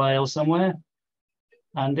one in Wales somewhere.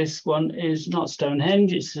 And this one is not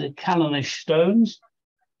Stonehenge; it's Callanish stones,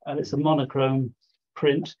 and it's a monochrome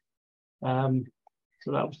print. So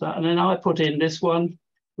that was that. And then I put in this one,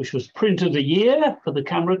 which was print of the year for the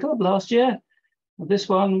Camera Club last year. This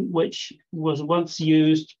one, which was once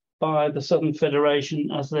used by the Southern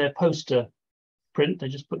Federation as their poster print. They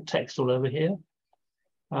just put text all over here.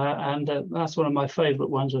 And that's one of my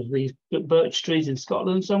favourite ones of these birch trees in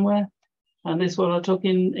Scotland somewhere. And this one I took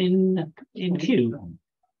in Kew.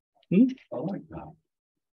 I like that.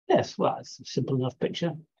 Yes, well, it's a simple enough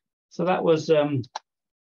picture. So that was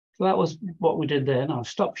what we did there. Now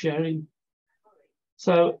stop sharing.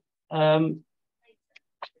 So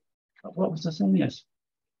what was I saying? Yes.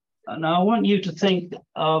 Now I want you to think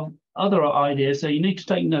of other ideas. So you need to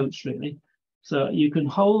take notes really. So you can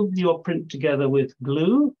hold your print together with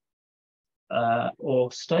glue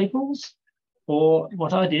or staples, or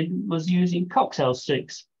what I did was using cocktail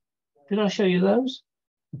sticks. Did I show you those?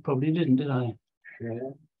 I probably didn't, did I?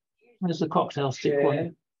 Yeah. There's the cocktail stick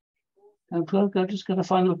one. And I've just got to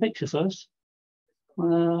find the picture first. I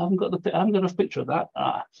haven't got a picture of that.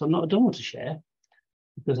 So I don't want to share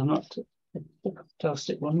because I'm not. The cocktail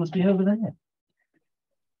stick one must be over there.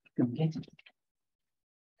 Go and get it.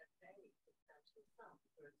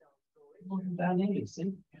 Down here, you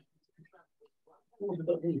see. Oh, we've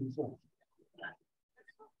got these as well.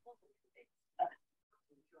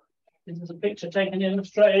 This is a picture taken in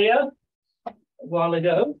Australia a while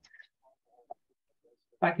ago,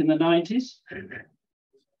 back in the 90s.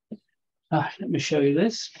 Let me show you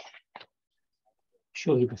this. I'm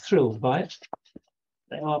sure you'll be thrilled by it.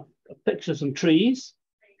 There are pictures of trees.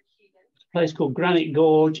 It's a place called Granite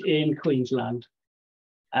Gorge in Queensland.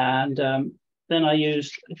 And then I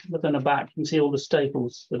used, if you look on the back, you can see all the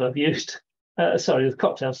staples that I've used. Sorry, the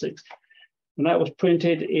cocktail sticks. And that was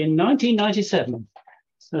printed in 1997.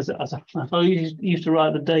 I used to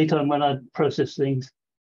write the date on when I processed things.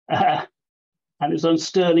 And it was on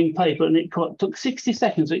sterling paper, and it took 60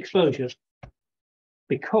 seconds of exposure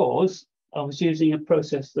because I was using a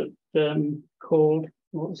process that called,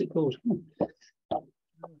 what was it called?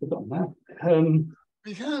 I've forgotten that.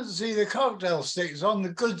 You can't see the cocktail sticks on the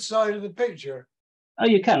good side of the picture. Oh,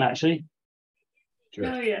 you can actually.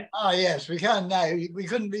 Oh, yeah. Ah, yes, we can now. We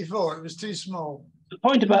couldn't before. It was too small. The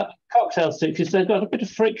point about cocktail sticks is they've got a bit of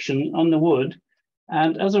friction on the wood,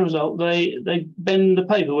 and as a result, they bend the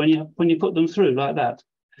paper when you put them through like that.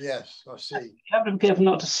 Yes, I see. You have to be careful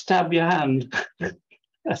not to stab your hand.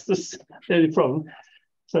 That's the only problem.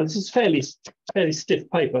 So this is fairly stiff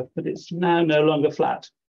paper, but it's now no longer flat.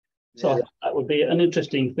 So I thought that would be an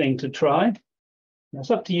interesting thing to try. It's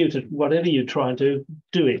up to you to, whatever you try to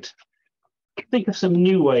do it. Think of some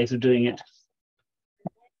new ways of doing it.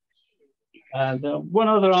 One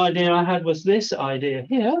other idea I had was this idea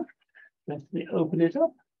here. Let me open it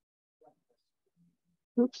up.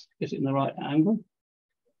 Oops, get it in the right angle.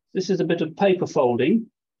 This is a bit of paper folding.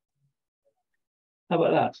 How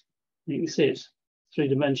about that? You can see it's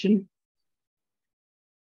 3-dimension.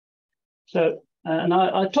 So, and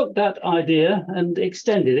I took that idea and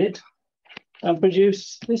extended it and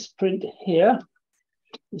produced this print here.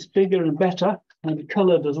 It's bigger and better and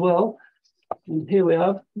coloured as well. And here we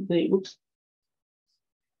have the, oops,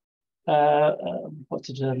 what's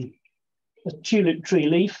it, a tulip tree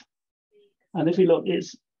leaf. And if you look,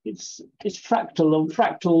 it's fractal,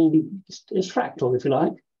 it's fractal, if you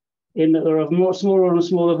like, in that there are more smaller and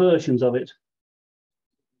smaller versions of it.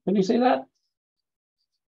 Can you see that?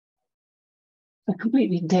 A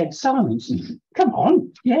completely dead silence. Come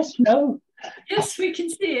on, yes, no. Yes, we can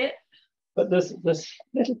see it. But there's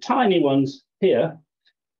little tiny ones here.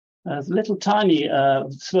 There's little tiny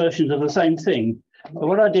versions of the same thing. But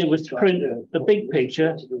what I did was to print the big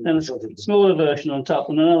picture, then a smaller version on top,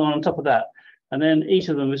 and another one on top of that. And then each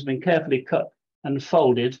of them has been carefully cut and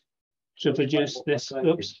folded to produce this,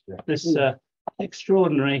 oops, this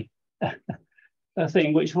extraordinary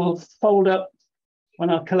thing, which will fold up. When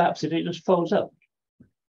I collapse it, it just folds up.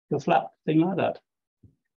 A flat thing like that.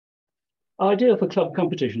 Ideal for club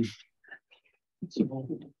competition.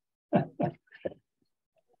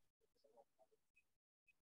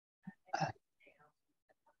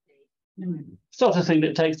 Sort of thing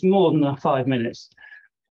that takes more than 5 minutes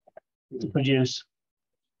to produce.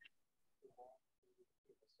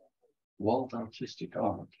 Wild artistic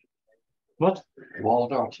art. What?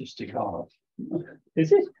 Wild artistic art.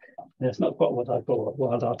 Is it? That's not quite what I call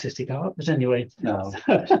wild artistic art, but anyway. No,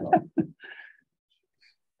 it's not.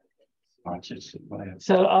 Artistic way of,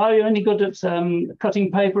 So are you any good at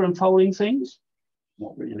cutting paper and folding things?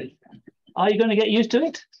 not really. Are you going to get used to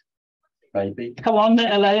it? Maybe. Come on,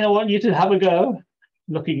 Elaine, I want you to have a go.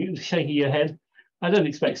 Looking, shaking your head. I don't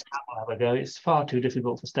expect Stan will have a go. It's far too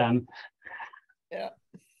difficult for Stan. Yeah.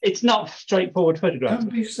 It's not straightforward photographs.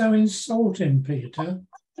 Don't be so insulting, Peter.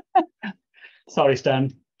 Sorry,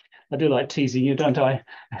 Stan. I do like teasing you, don't I?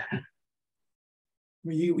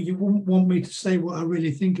 Well, you wouldn't want me to say what I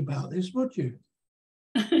really think about this, would you?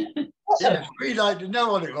 Yes, we'd like to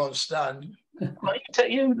know what it was, Stan. Well,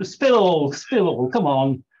 you spill all, come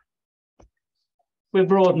on. We're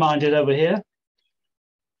broad-minded over here.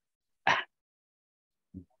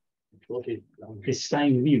 He's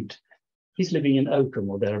staying mute. He's living in Oakham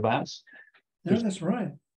or thereabouts, No, that's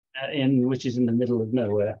right. which is in the middle of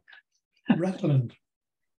nowhere. Rutland.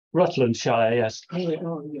 Rutlandshire, yes.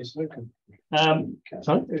 Oh, yes, Oakham.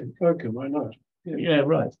 Sorry? Oakham, I know. Yeah,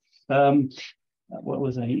 right. What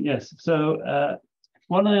was I? Yes. So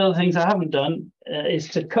one of the other things I haven't done is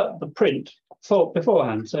to cut the print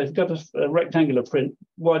beforehand. So if you've got a rectangular print,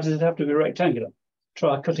 why does it have to be rectangular?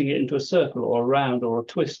 Try cutting it into a circle or a round or a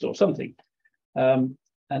twist or something. And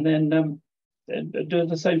then do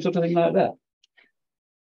the same sort of thing like that.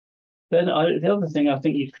 Then the other thing I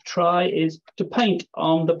think you could try is to paint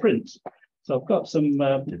on the prints. So I've got some,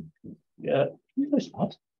 no, it's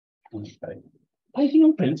not. Okay. Painting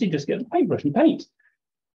on prints, you just get a paintbrush and paint.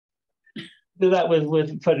 Do that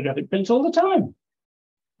with photographic prints all the time.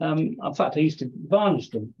 In fact, I used to varnish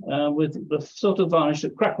them with the sort of varnish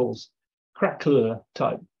that crackler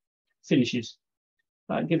type finishes.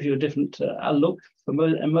 That gives you a different look for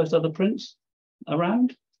most other prints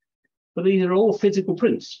around. But these are all physical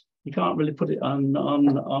prints. You can't really put it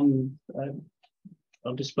on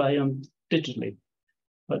display digitally.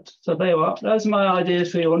 But so there you are. Those are my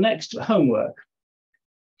ideas for your next homework.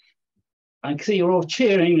 I can see you're all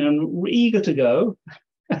cheering and eager to go.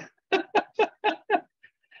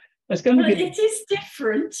 It's going to be. It is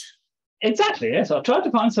different. Exactly, yes. I tried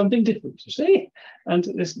to find something different, you see. And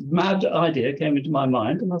this mad idea came into my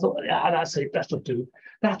mind, and I thought, yeah, that's it, that'll do.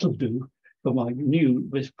 That'll do for my new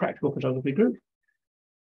practical photography group.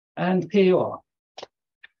 And here you are.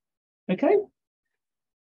 Okay.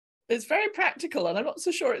 It's very practical, and I'm not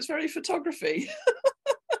so sure it's very photography.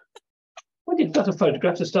 Well, you've got a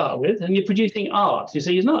photograph to start with, and you're producing art. You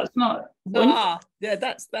see, it's not. Yeah,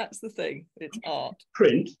 that's the thing. It's art.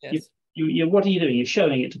 Print. Yes. You what are you doing? You're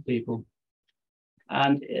showing it to people.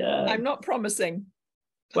 And I'm not promising.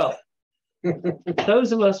 Well,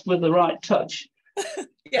 those of us with the right touch.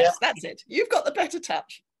 Yes, that's it. You've got the better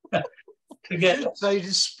touch. You should say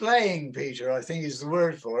displaying, Peter, I think is the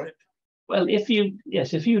word for it. Well, if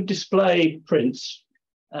you display prints,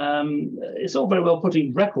 it's all very well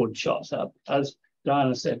putting record shots up, as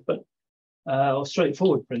Diana said, but or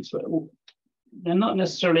straightforward prints, but they're not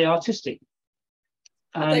necessarily artistic.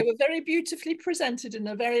 They were very beautifully presented in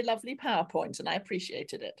a very lovely PowerPoint, and I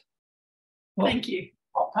appreciated it. Well, Thank you.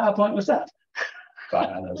 What PowerPoint was that?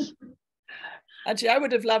 Bananas. Actually, I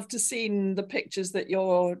would have loved to seen the pictures that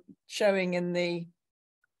you're showing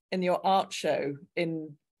in your art show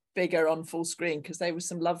in bigger on full screen, because they were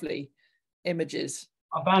some lovely images.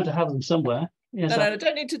 I'm bound to have them somewhere. Yes, No, I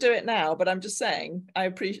don't need to do it now, but I'm just saying, I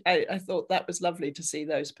thought that was lovely to see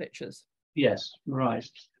those pictures. yes, right.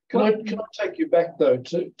 Can I take you back though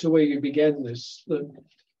to where you began this?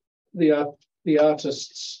 The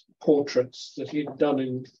artist's portraits that he'd done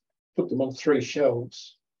and put them on 3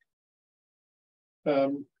 shelves.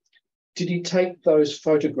 Did he take those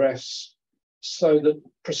photographs so that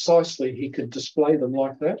precisely he could display them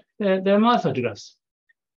like that? They're my photographs.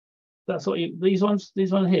 That's what these ones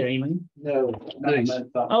here, you mean? No, Nice.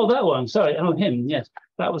 Oh, that one. Sorry. Oh, him. Yes,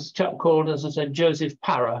 that was a chap called, as I said, Joseph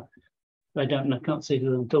Parra. I can't see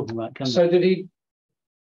who I'm talking about. So did he?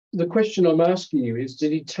 The question I'm asking you is: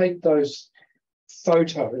 did he take those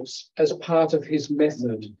photos as part of his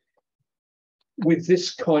method with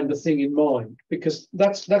this kind of thing in mind? Because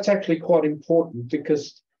that's actually quite important,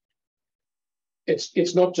 because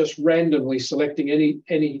it's not just randomly selecting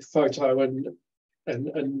any photo and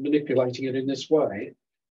manipulating it in this way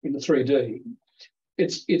in the 3D.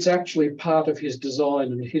 It's actually part of his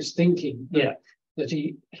design and his thinking that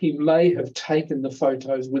he may have taken the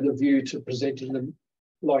photos with a view to presenting them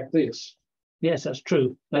like this. Yes, that's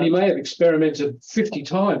true. And he may have experimented 50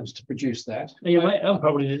 times to produce that. You may,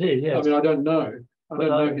 probably did. Yes. I mean, I don't know. I don't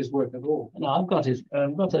know his work at all. No, I've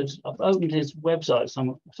opened his website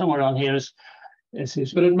somewhere on here.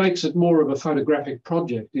 But it makes it more of a photographic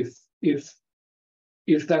project if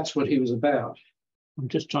that's what he was about. I'm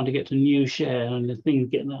just trying to get to new share, and the thing's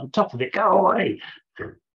getting on top of it. Go away.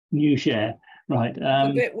 New share. Right.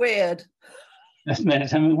 A bit weird. Just a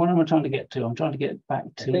minute. I mean, what am I trying to get to? I'm trying to get back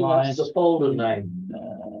to my. That's the folder name.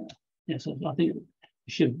 Yes, I think it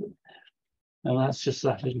should. No, that's just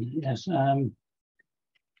that, isn't it? Yes.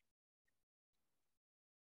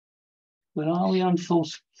 Where are we on full?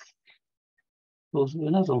 We're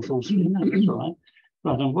not on full screen. That's all right.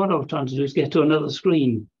 Right. And what I was trying to do is get to another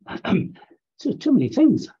screen. So too many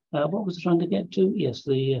things. What was I trying to get to? Yes,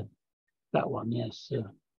 that one. Yes.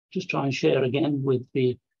 Just try and share again with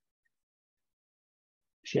the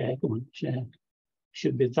share. Come on, share.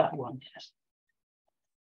 Should be that one. Yes.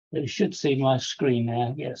 You should see my screen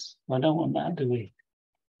there. Yes. I don't want that, do we?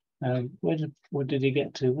 What did he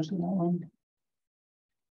get to? Wasn't that one?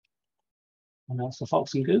 And that's the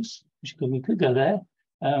fox and goose. We could go there.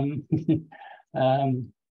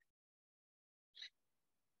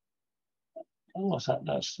 What's that?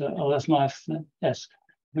 That's my, yes.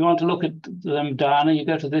 If you want to look at them, Diana, you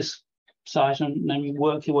go to this site and then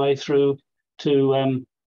work your way through to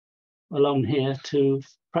along here to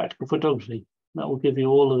practical photography. That will give you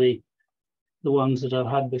all of the ones that I've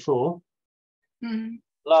had before. Mm.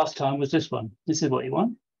 Last time was this one. This is what you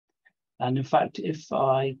want. And in fact, if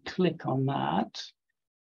I click on that,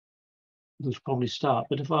 it'll probably start.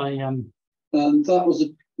 But if I that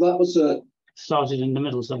was a started in the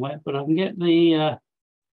middle somewhere, but I can get the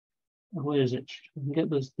where is it? I can get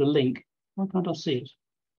the link. Why can't I see it?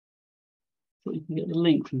 But you can get the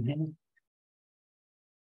link from here.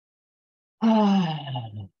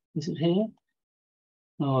 Is it here?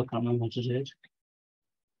 Oh, I can't remember how to do it.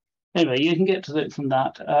 Anyway, you can get to it from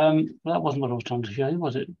that. That wasn't what I was trying to show you,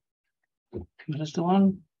 was it? Was this the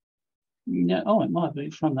one? Yeah. Oh, it might be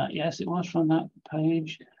from that. Yes, it was from that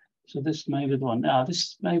page. So this may be the one. Now,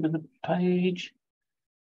 this may be the page.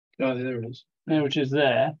 oh, there it is. There it is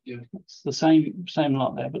there. Yeah. It's the same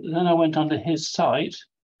lot there. But then I went onto his site,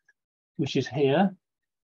 which is here.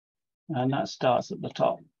 And that starts at the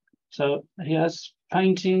top. So he has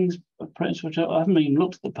paintings, prints, which I haven't even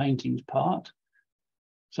looked at the paintings part.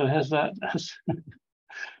 So he has that.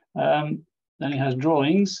 Then he has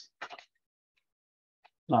drawings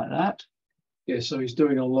like that. Yeah, so he's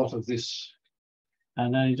doing a lot of this.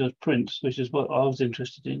 And then he does prints, which is what I was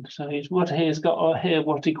interested in. So he's got here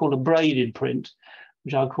what he called a braided print,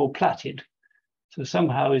 which I call plaited. So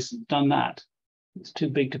somehow he's done that. It's too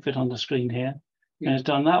big to fit on the screen here. Yeah. And he's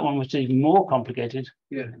done that one, which is even more complicated.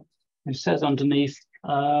 Yeah. It says underneath,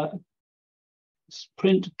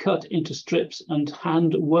 print cut into strips and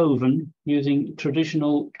hand woven using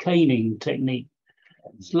traditional caning technique.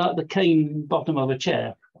 It's like the cane bottom of a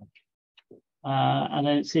chair. And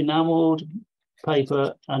then it's enameled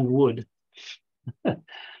paper and wood. That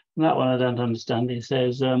one I don't understand. It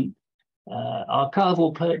says archival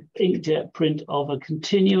inkjet print of a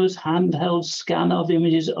continuous handheld scan of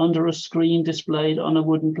images under a screen displayed on a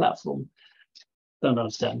wooden platform. Don't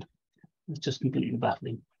understand. It's just completely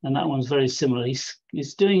baffling. And that one's very similar.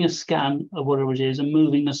 He's doing a scan of whatever it is and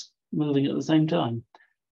moving at the same time.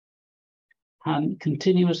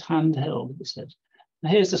 continuous handheld, it says. Now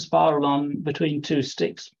here's the spiral on between two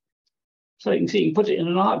sticks. So you can see, you can put it in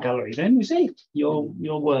an art gallery then, you see, your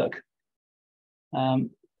work. And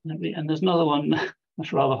there's another one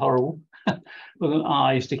that's rather horrible, with an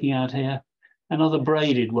eye sticking out here. Another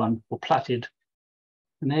braided one, or plaited.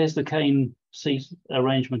 And here's the cane seat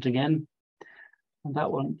arrangement again. And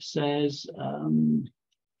that one says something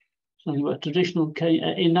about traditional cane,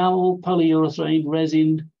 enamel, polyurethane,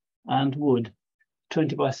 resin, and wood,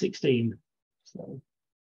 20 by 16. So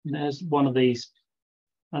there's one of these.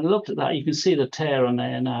 I looked at that, you can see the tear on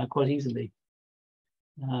there now quite easily.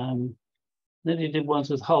 Then he did ones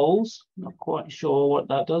with holes, not quite sure what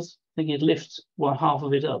that does. I think it lifts one half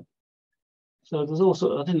of it up. So there's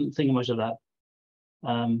also, I didn't think much of that.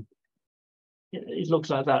 It looks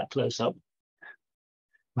like that close up,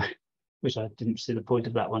 which I didn't see the point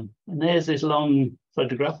of that one. And there's this long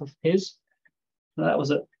photograph of his.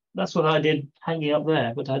 That's what I did hanging up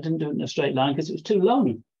there, but I didn't do it in a straight line because it was too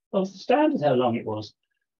long. I was astounded how long it was.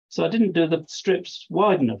 So I didn't do the strips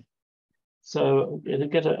wide enough. So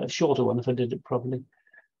it'd get a shorter one if I did it properly.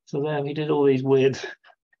 So there he did all these weird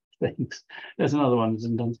things. There's another one that's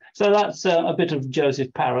done. So that's a bit of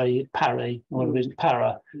Joseph Parry, or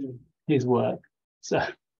Para, his work. So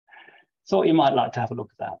thought you might like to have a look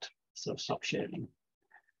at that. So stop sharing.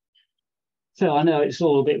 So I know it's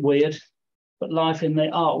all a bit weird, but life in the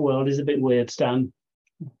art world is a bit weird, Stan.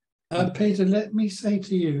 Peter, let me say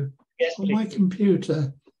to you, Yes, on my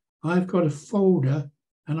computer, I've got a folder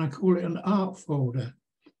and I call it an art folder.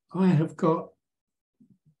 I have got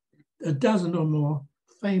a dozen or more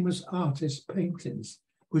famous artists' paintings,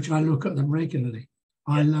 which I look at them regularly.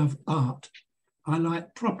 I love art. I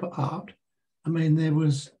like proper art. I mean, there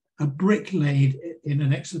was a brick laid in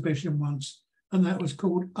an exhibition once, and that was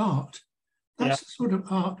called art. That's the sort of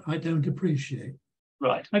art I don't appreciate.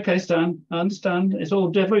 Right. Okay, Stan. I understand. It's all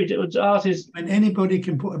different. Art is. And anybody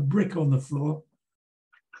can put a brick on the floor.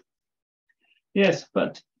 Yes,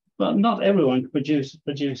 but not everyone can produce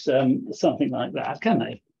something like that, can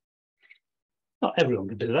they? Not everyone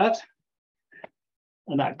can do that,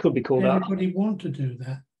 and that could be called art. Everybody want to do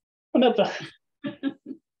that. Well, no, but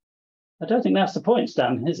I don't think that's the point,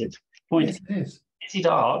 Stan. Is it? Point Yes, it is. Is it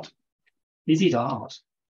art? Is it art?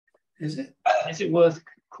 Is it? Is it worth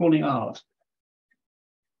calling art?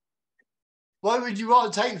 Why would you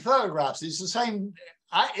want to take photographs? It's the same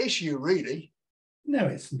issue, really. No,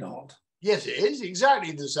 it's not. Yes, it is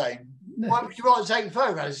exactly the same. No. Why would you want to take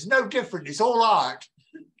photographs? It's no different. It's all art.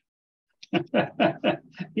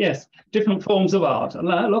 Yes, different forms of art. And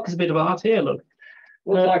look, there's a bit of art here. Look,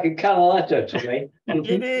 Looks like a Canaletto to me.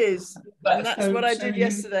 It is. And that's what I did you-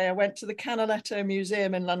 yesterday. I went to the Canaletto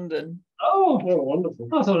Museum in London. Oh, wonderful.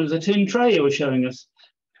 I thought it was a tin tray you were showing us.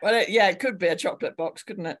 Well, it could be a chocolate box,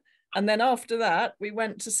 couldn't it? And then after that, we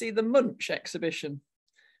went to see the Munch exhibition.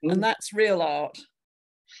 And that's real art.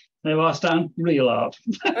 There you are, Stan. Real art.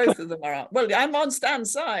 Both of them are art. Well, I'm on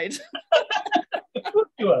Stan's side.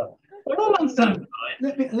 You are. We're all on Stan's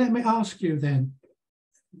side. Let me ask you then,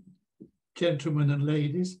 gentlemen and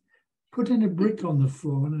ladies, putting a brick on the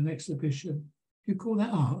floor in an exhibition, do you call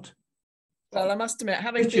that art? Well, I must admit,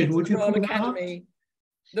 having Richard, been would to the you Royal call that Academy,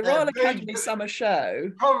 the Royal very Academy good. summer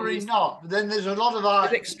show Probably is not. But then there's a lot of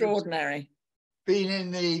art extraordinary. being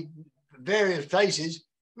in the various places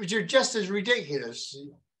which are just as ridiculous.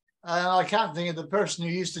 I can't think of the person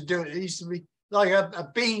who used to do it. It used to be like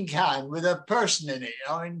a bean can with a person in it.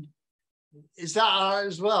 I mean, is that art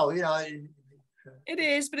as well? You know, It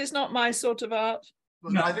is, but it's not my sort of art.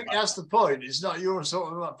 but I think that's the point. It's not your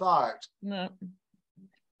sort of art. No.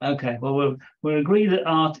 Okay, well, we'll agree that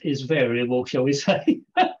art is variable, shall we say?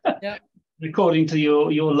 Yeah. According to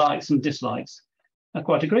your likes and dislikes. I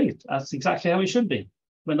quite agree. That's exactly how it should be.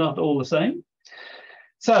 We're not all the same.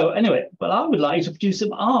 So anyway, but I would like you to produce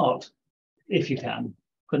some art, if you can,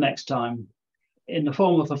 for next time, in the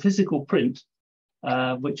form of a physical print,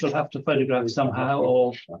 which you'll have to photograph somehow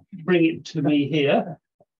or bring it to me here,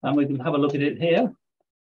 and we can have a look at it here.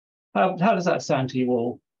 How does that sound to you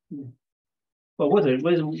all? Well,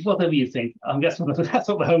 whatever you think. I guess that's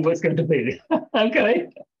what the homework's going to be. Okay.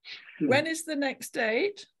 When is the next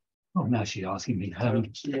date? Oh, now she's asking me.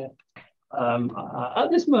 At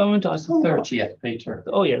this moment, I saw 30th, Peter.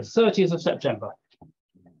 Oh, yes, 30th of September.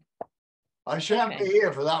 I shan't Okay. be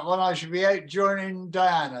here for that one. I should be out joining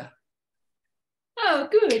Diana. Oh,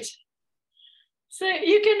 good. So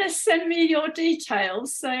you're going to send me your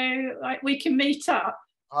details so we can meet up.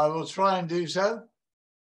 I will try and do so.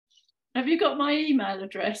 Have you got my email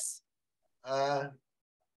address? Or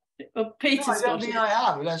No, Peter's I don't got think it. I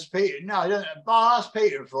have. That's Peter. No, I don't. But I'll ask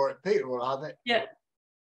Peter for it. Peter will have it. Yeah.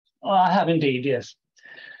 Well, I have indeed, yes.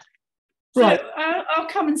 So Right, I'll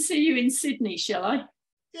come and see you in Sydney, shall I?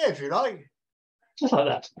 Yeah, if you like. just like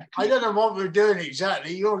that. I don't know what we're doing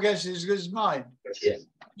exactly. Your guess is as good as mine. Yeah.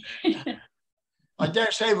 I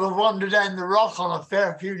dare say we'll wander down the rock on a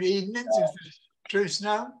fair few evenings, if the truth's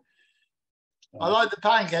known. I like the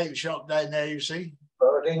pancake shop down there, you see.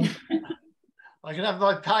 Birding. I can have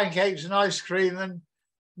my pancakes and ice cream and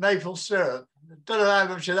maple syrup. Don't know how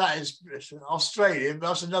much of that is Australian, but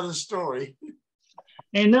that's another story.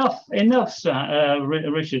 Enough,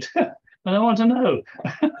 Richard. I don't want to know.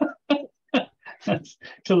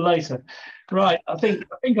 Till later. Right, I think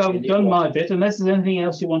I've done my bit, unless there's anything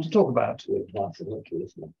else you want to talk about.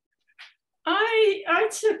 I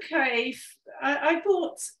took I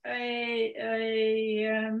bought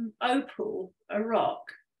a opal, a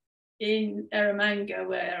rock in Eromanga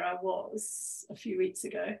where I was a few weeks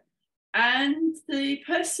ago, and the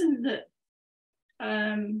person that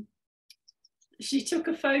she took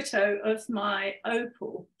a photo of my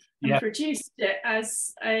opal and produced it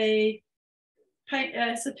as a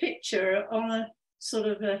picture on a sort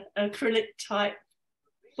of a acrylic type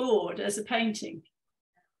board as a painting.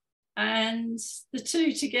 And the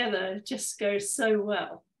two together just go so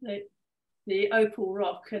well. The opal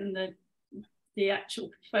rock and the actual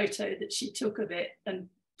photo that she took of it and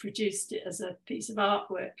produced it as a piece of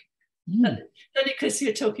artwork. Only because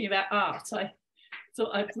you're talking about art, I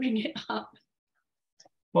thought I'd bring it up.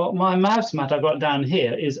 Well, my mouse mat I got down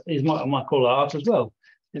here is what I might call art as well.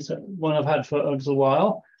 It's one I've had for a little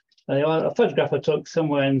while. A photograph I took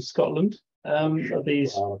somewhere in Scotland of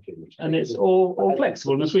these, and it's all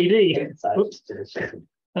flexible in 3D. Oops. And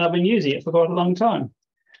I've been using it for quite a long time.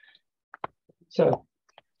 So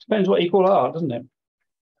depends what you call art, doesn't it?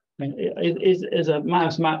 I mean, is a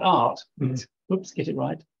mouse mat art? Oops, get it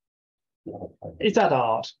right. Is that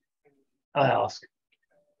art? I ask.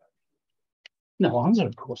 No answer,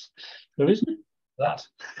 of course. There isn't that.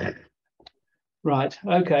 Right.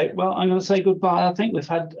 Okay. Well, I'm going to say goodbye. I think we've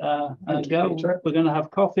had a go. We're going to have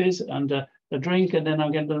coffees and a drink, and then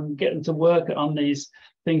I'm going to get them to work on these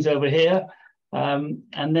things over here. And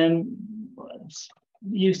then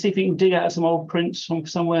you see if you can dig out some old prints from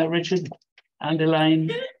somewhere, Richard and Elaine.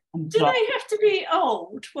 Do they have to be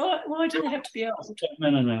old? Why do they have to be old? No.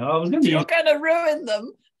 I was going to. You're going to ruin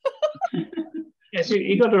them. Yes,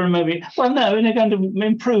 you got to remember. Well, no, they're going to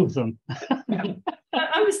improve them.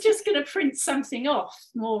 I was just going to print something off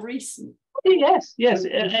more recent. Yes.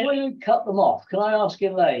 Before you cut them off, can I ask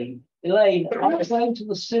Elaine? Elaine, I'm going to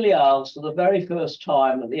the Scilly Isles for the very first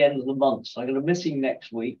time at the end of the month. So I'm going to be missing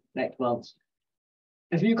next month.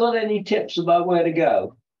 Have you got any tips about where to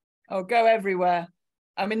go? Oh, go everywhere.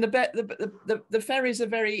 I mean, the ferries are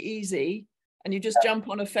very easy, and you just jump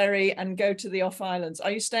on a ferry and go to the off islands.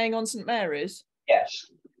 Are you staying on St Mary's? Yes.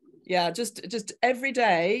 Yeah, just every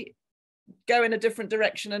day, go in a different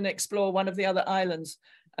direction and explore one of the other islands.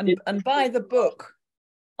 And buy the book.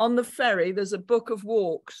 On the ferry, there's a book of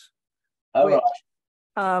walks. Oh,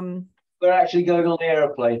 right. We're actually going on the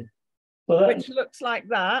aeroplane. Which looks like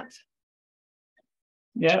that.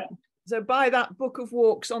 Yeah. So buy that book of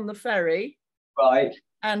walks on the ferry. Right.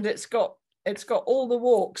 And it's got all the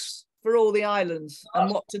walks for all the islands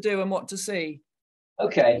and what to do and what to see.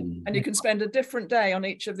 Okay. And you can spend a different day on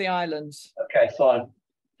each of the islands. Okay, fine.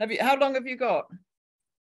 How long have you got?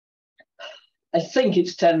 I think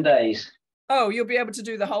it's 10 days. Oh, you'll be able to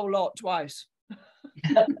do the whole lot twice.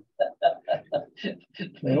 And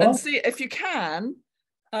see, if you can,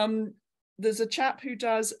 there's a chap who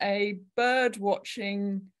does a bird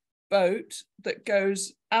watching boat that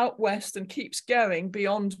goes out west and keeps going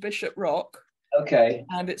beyond Bishop Rock. Okay.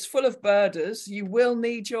 And it's full of birders. You will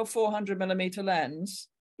need your 400mm lens.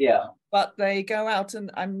 Yeah. But they go out, and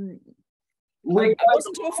I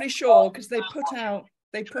wasn't awfully sure because they put out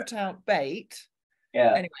bait.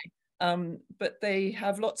 Yeah. Anyway, but they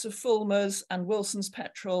have lots of fulmars and Wilson's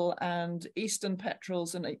petrel and Eastern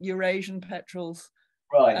petrels and Eurasian petrels.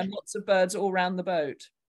 Right. And lots of birds all around the boat.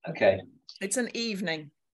 Okay. It's an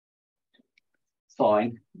evening.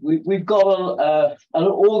 Fine. We've got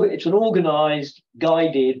it's an organised,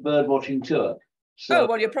 guided bird watching tour. So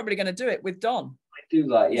well, you're probably going to do it with Don. I do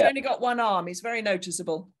that, yeah. He's only got one arm. He's very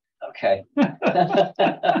noticeable. Okay.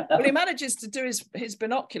 Well, he manages to do his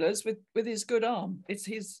binoculars with his good arm.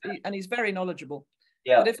 And he's very knowledgeable.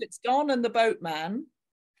 Yeah. But if it's Don and the boatman,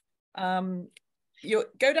 you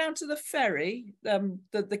go down to the ferry,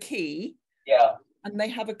 the quay. Yeah. And they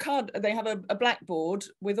have a card. They have a blackboard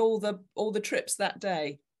with all the trips that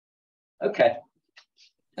day. Okay.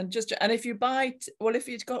 And if you if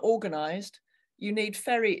it's got organised, you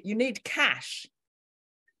need cash.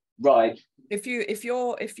 Right. If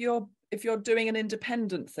you're doing an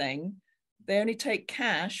independent thing, they only take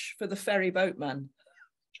cash for the ferry boatman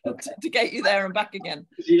to get you there and back again.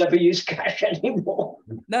 You never use cash anymore.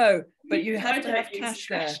 No, but you have I to don't have use cash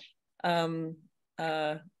cash.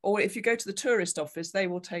 there. Or if you go to the tourist office, they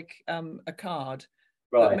will take a card.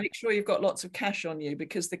 Right. But make sure you've got lots of cash on you,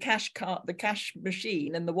 because the cash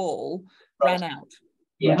machine in the wall Right. ran out.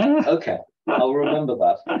 Yeah. Okay. I'll remember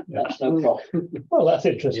that. That's no problem. Well, that's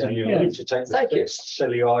Yeah, interesting. you Yeah. need to take Thank you. the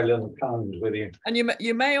silly island pound with you. And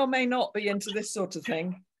you may or may not be into this sort of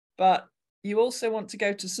thing, but you also want to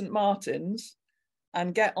go to St. Martin's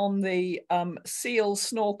and get on the seal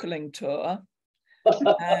snorkeling tour,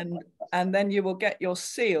 and then you will get your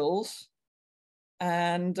seals,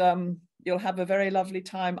 and you'll have a very lovely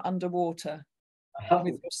time underwater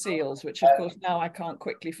with your seals, which of course now I can't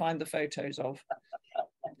quickly find the photos of.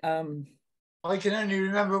 I can only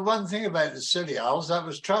remember one thing about the Scilly Isles. I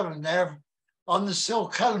was traveling there on the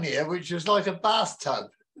Silconia, which was like a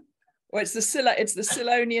bathtub. Well, it's the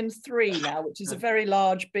Silonian 3 now, which is a very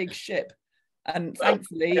large, big ship, and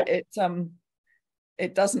thankfully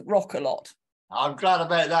it doesn't rock a lot. I'm glad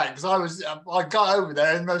about that, because I got over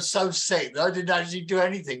there and I was so sick that I didn't actually do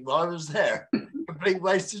anything while I was there. Complete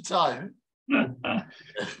waste of time.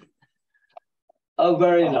 Oh,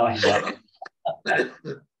 very nice.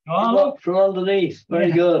 Oh, From underneath.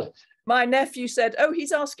 Very good. My nephew said, "Oh,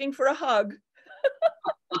 he's asking for a hug."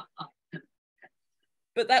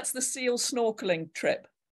 But that's the seal snorkeling trip.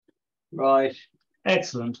 Right.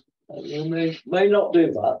 excellent. You may not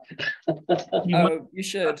do that. You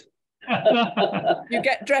should. You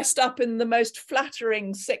get dressed up in the most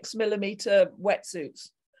flattering 6mm wetsuits.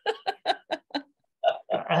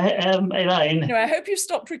 Elaine. Anyway, I hope you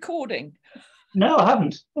stopped recording. No, I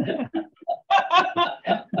haven't.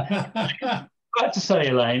 I have to say,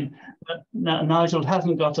 Elaine, that Nigel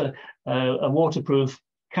hasn't got a waterproof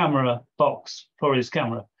camera box for his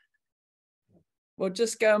camera. Well,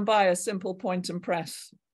 just go and buy a simple point and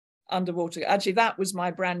press underwater. Actually, that was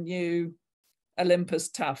my brand new Olympus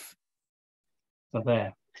Tough. So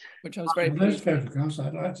there. Which I was very Those pleased with. photographs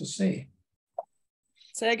I'd like to see.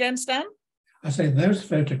 Say again, Stan? I say those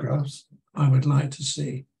photographs I would like to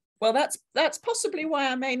see. Well, that's possibly why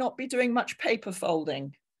I may not be doing much paper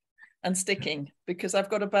folding and sticking, because I've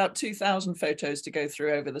got about 2,000 photos to go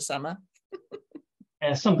through over the summer.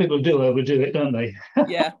 Yeah, some people do overdo it, don't they?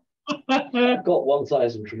 Yeah. I've got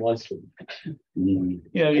 1,000 from Iceland.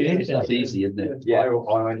 Yeah, That's easy, isn't it? Yeah,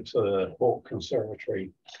 I went to the Hawke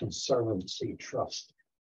Conservancy Trust,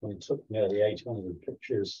 and it took nearly 800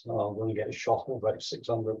 pictures. I'm going to get a shot of about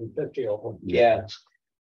 650 of them. Yeah.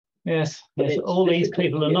 Yes, But yes. it's All these difficult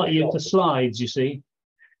people to are get not a used to shot. slides, you see.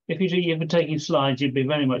 If you were taking slides, you'd be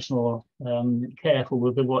very much more careful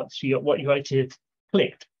with what you actually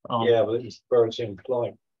clicked on. Yeah, but it's birds in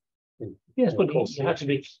flight. Yes, but of course, you have to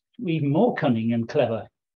be even more cunning and clever.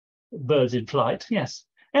 Birds in flight, yes.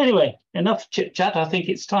 Anyway, enough chit chat. I think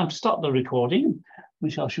it's time to stop the recording,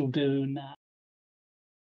 which I shall do now.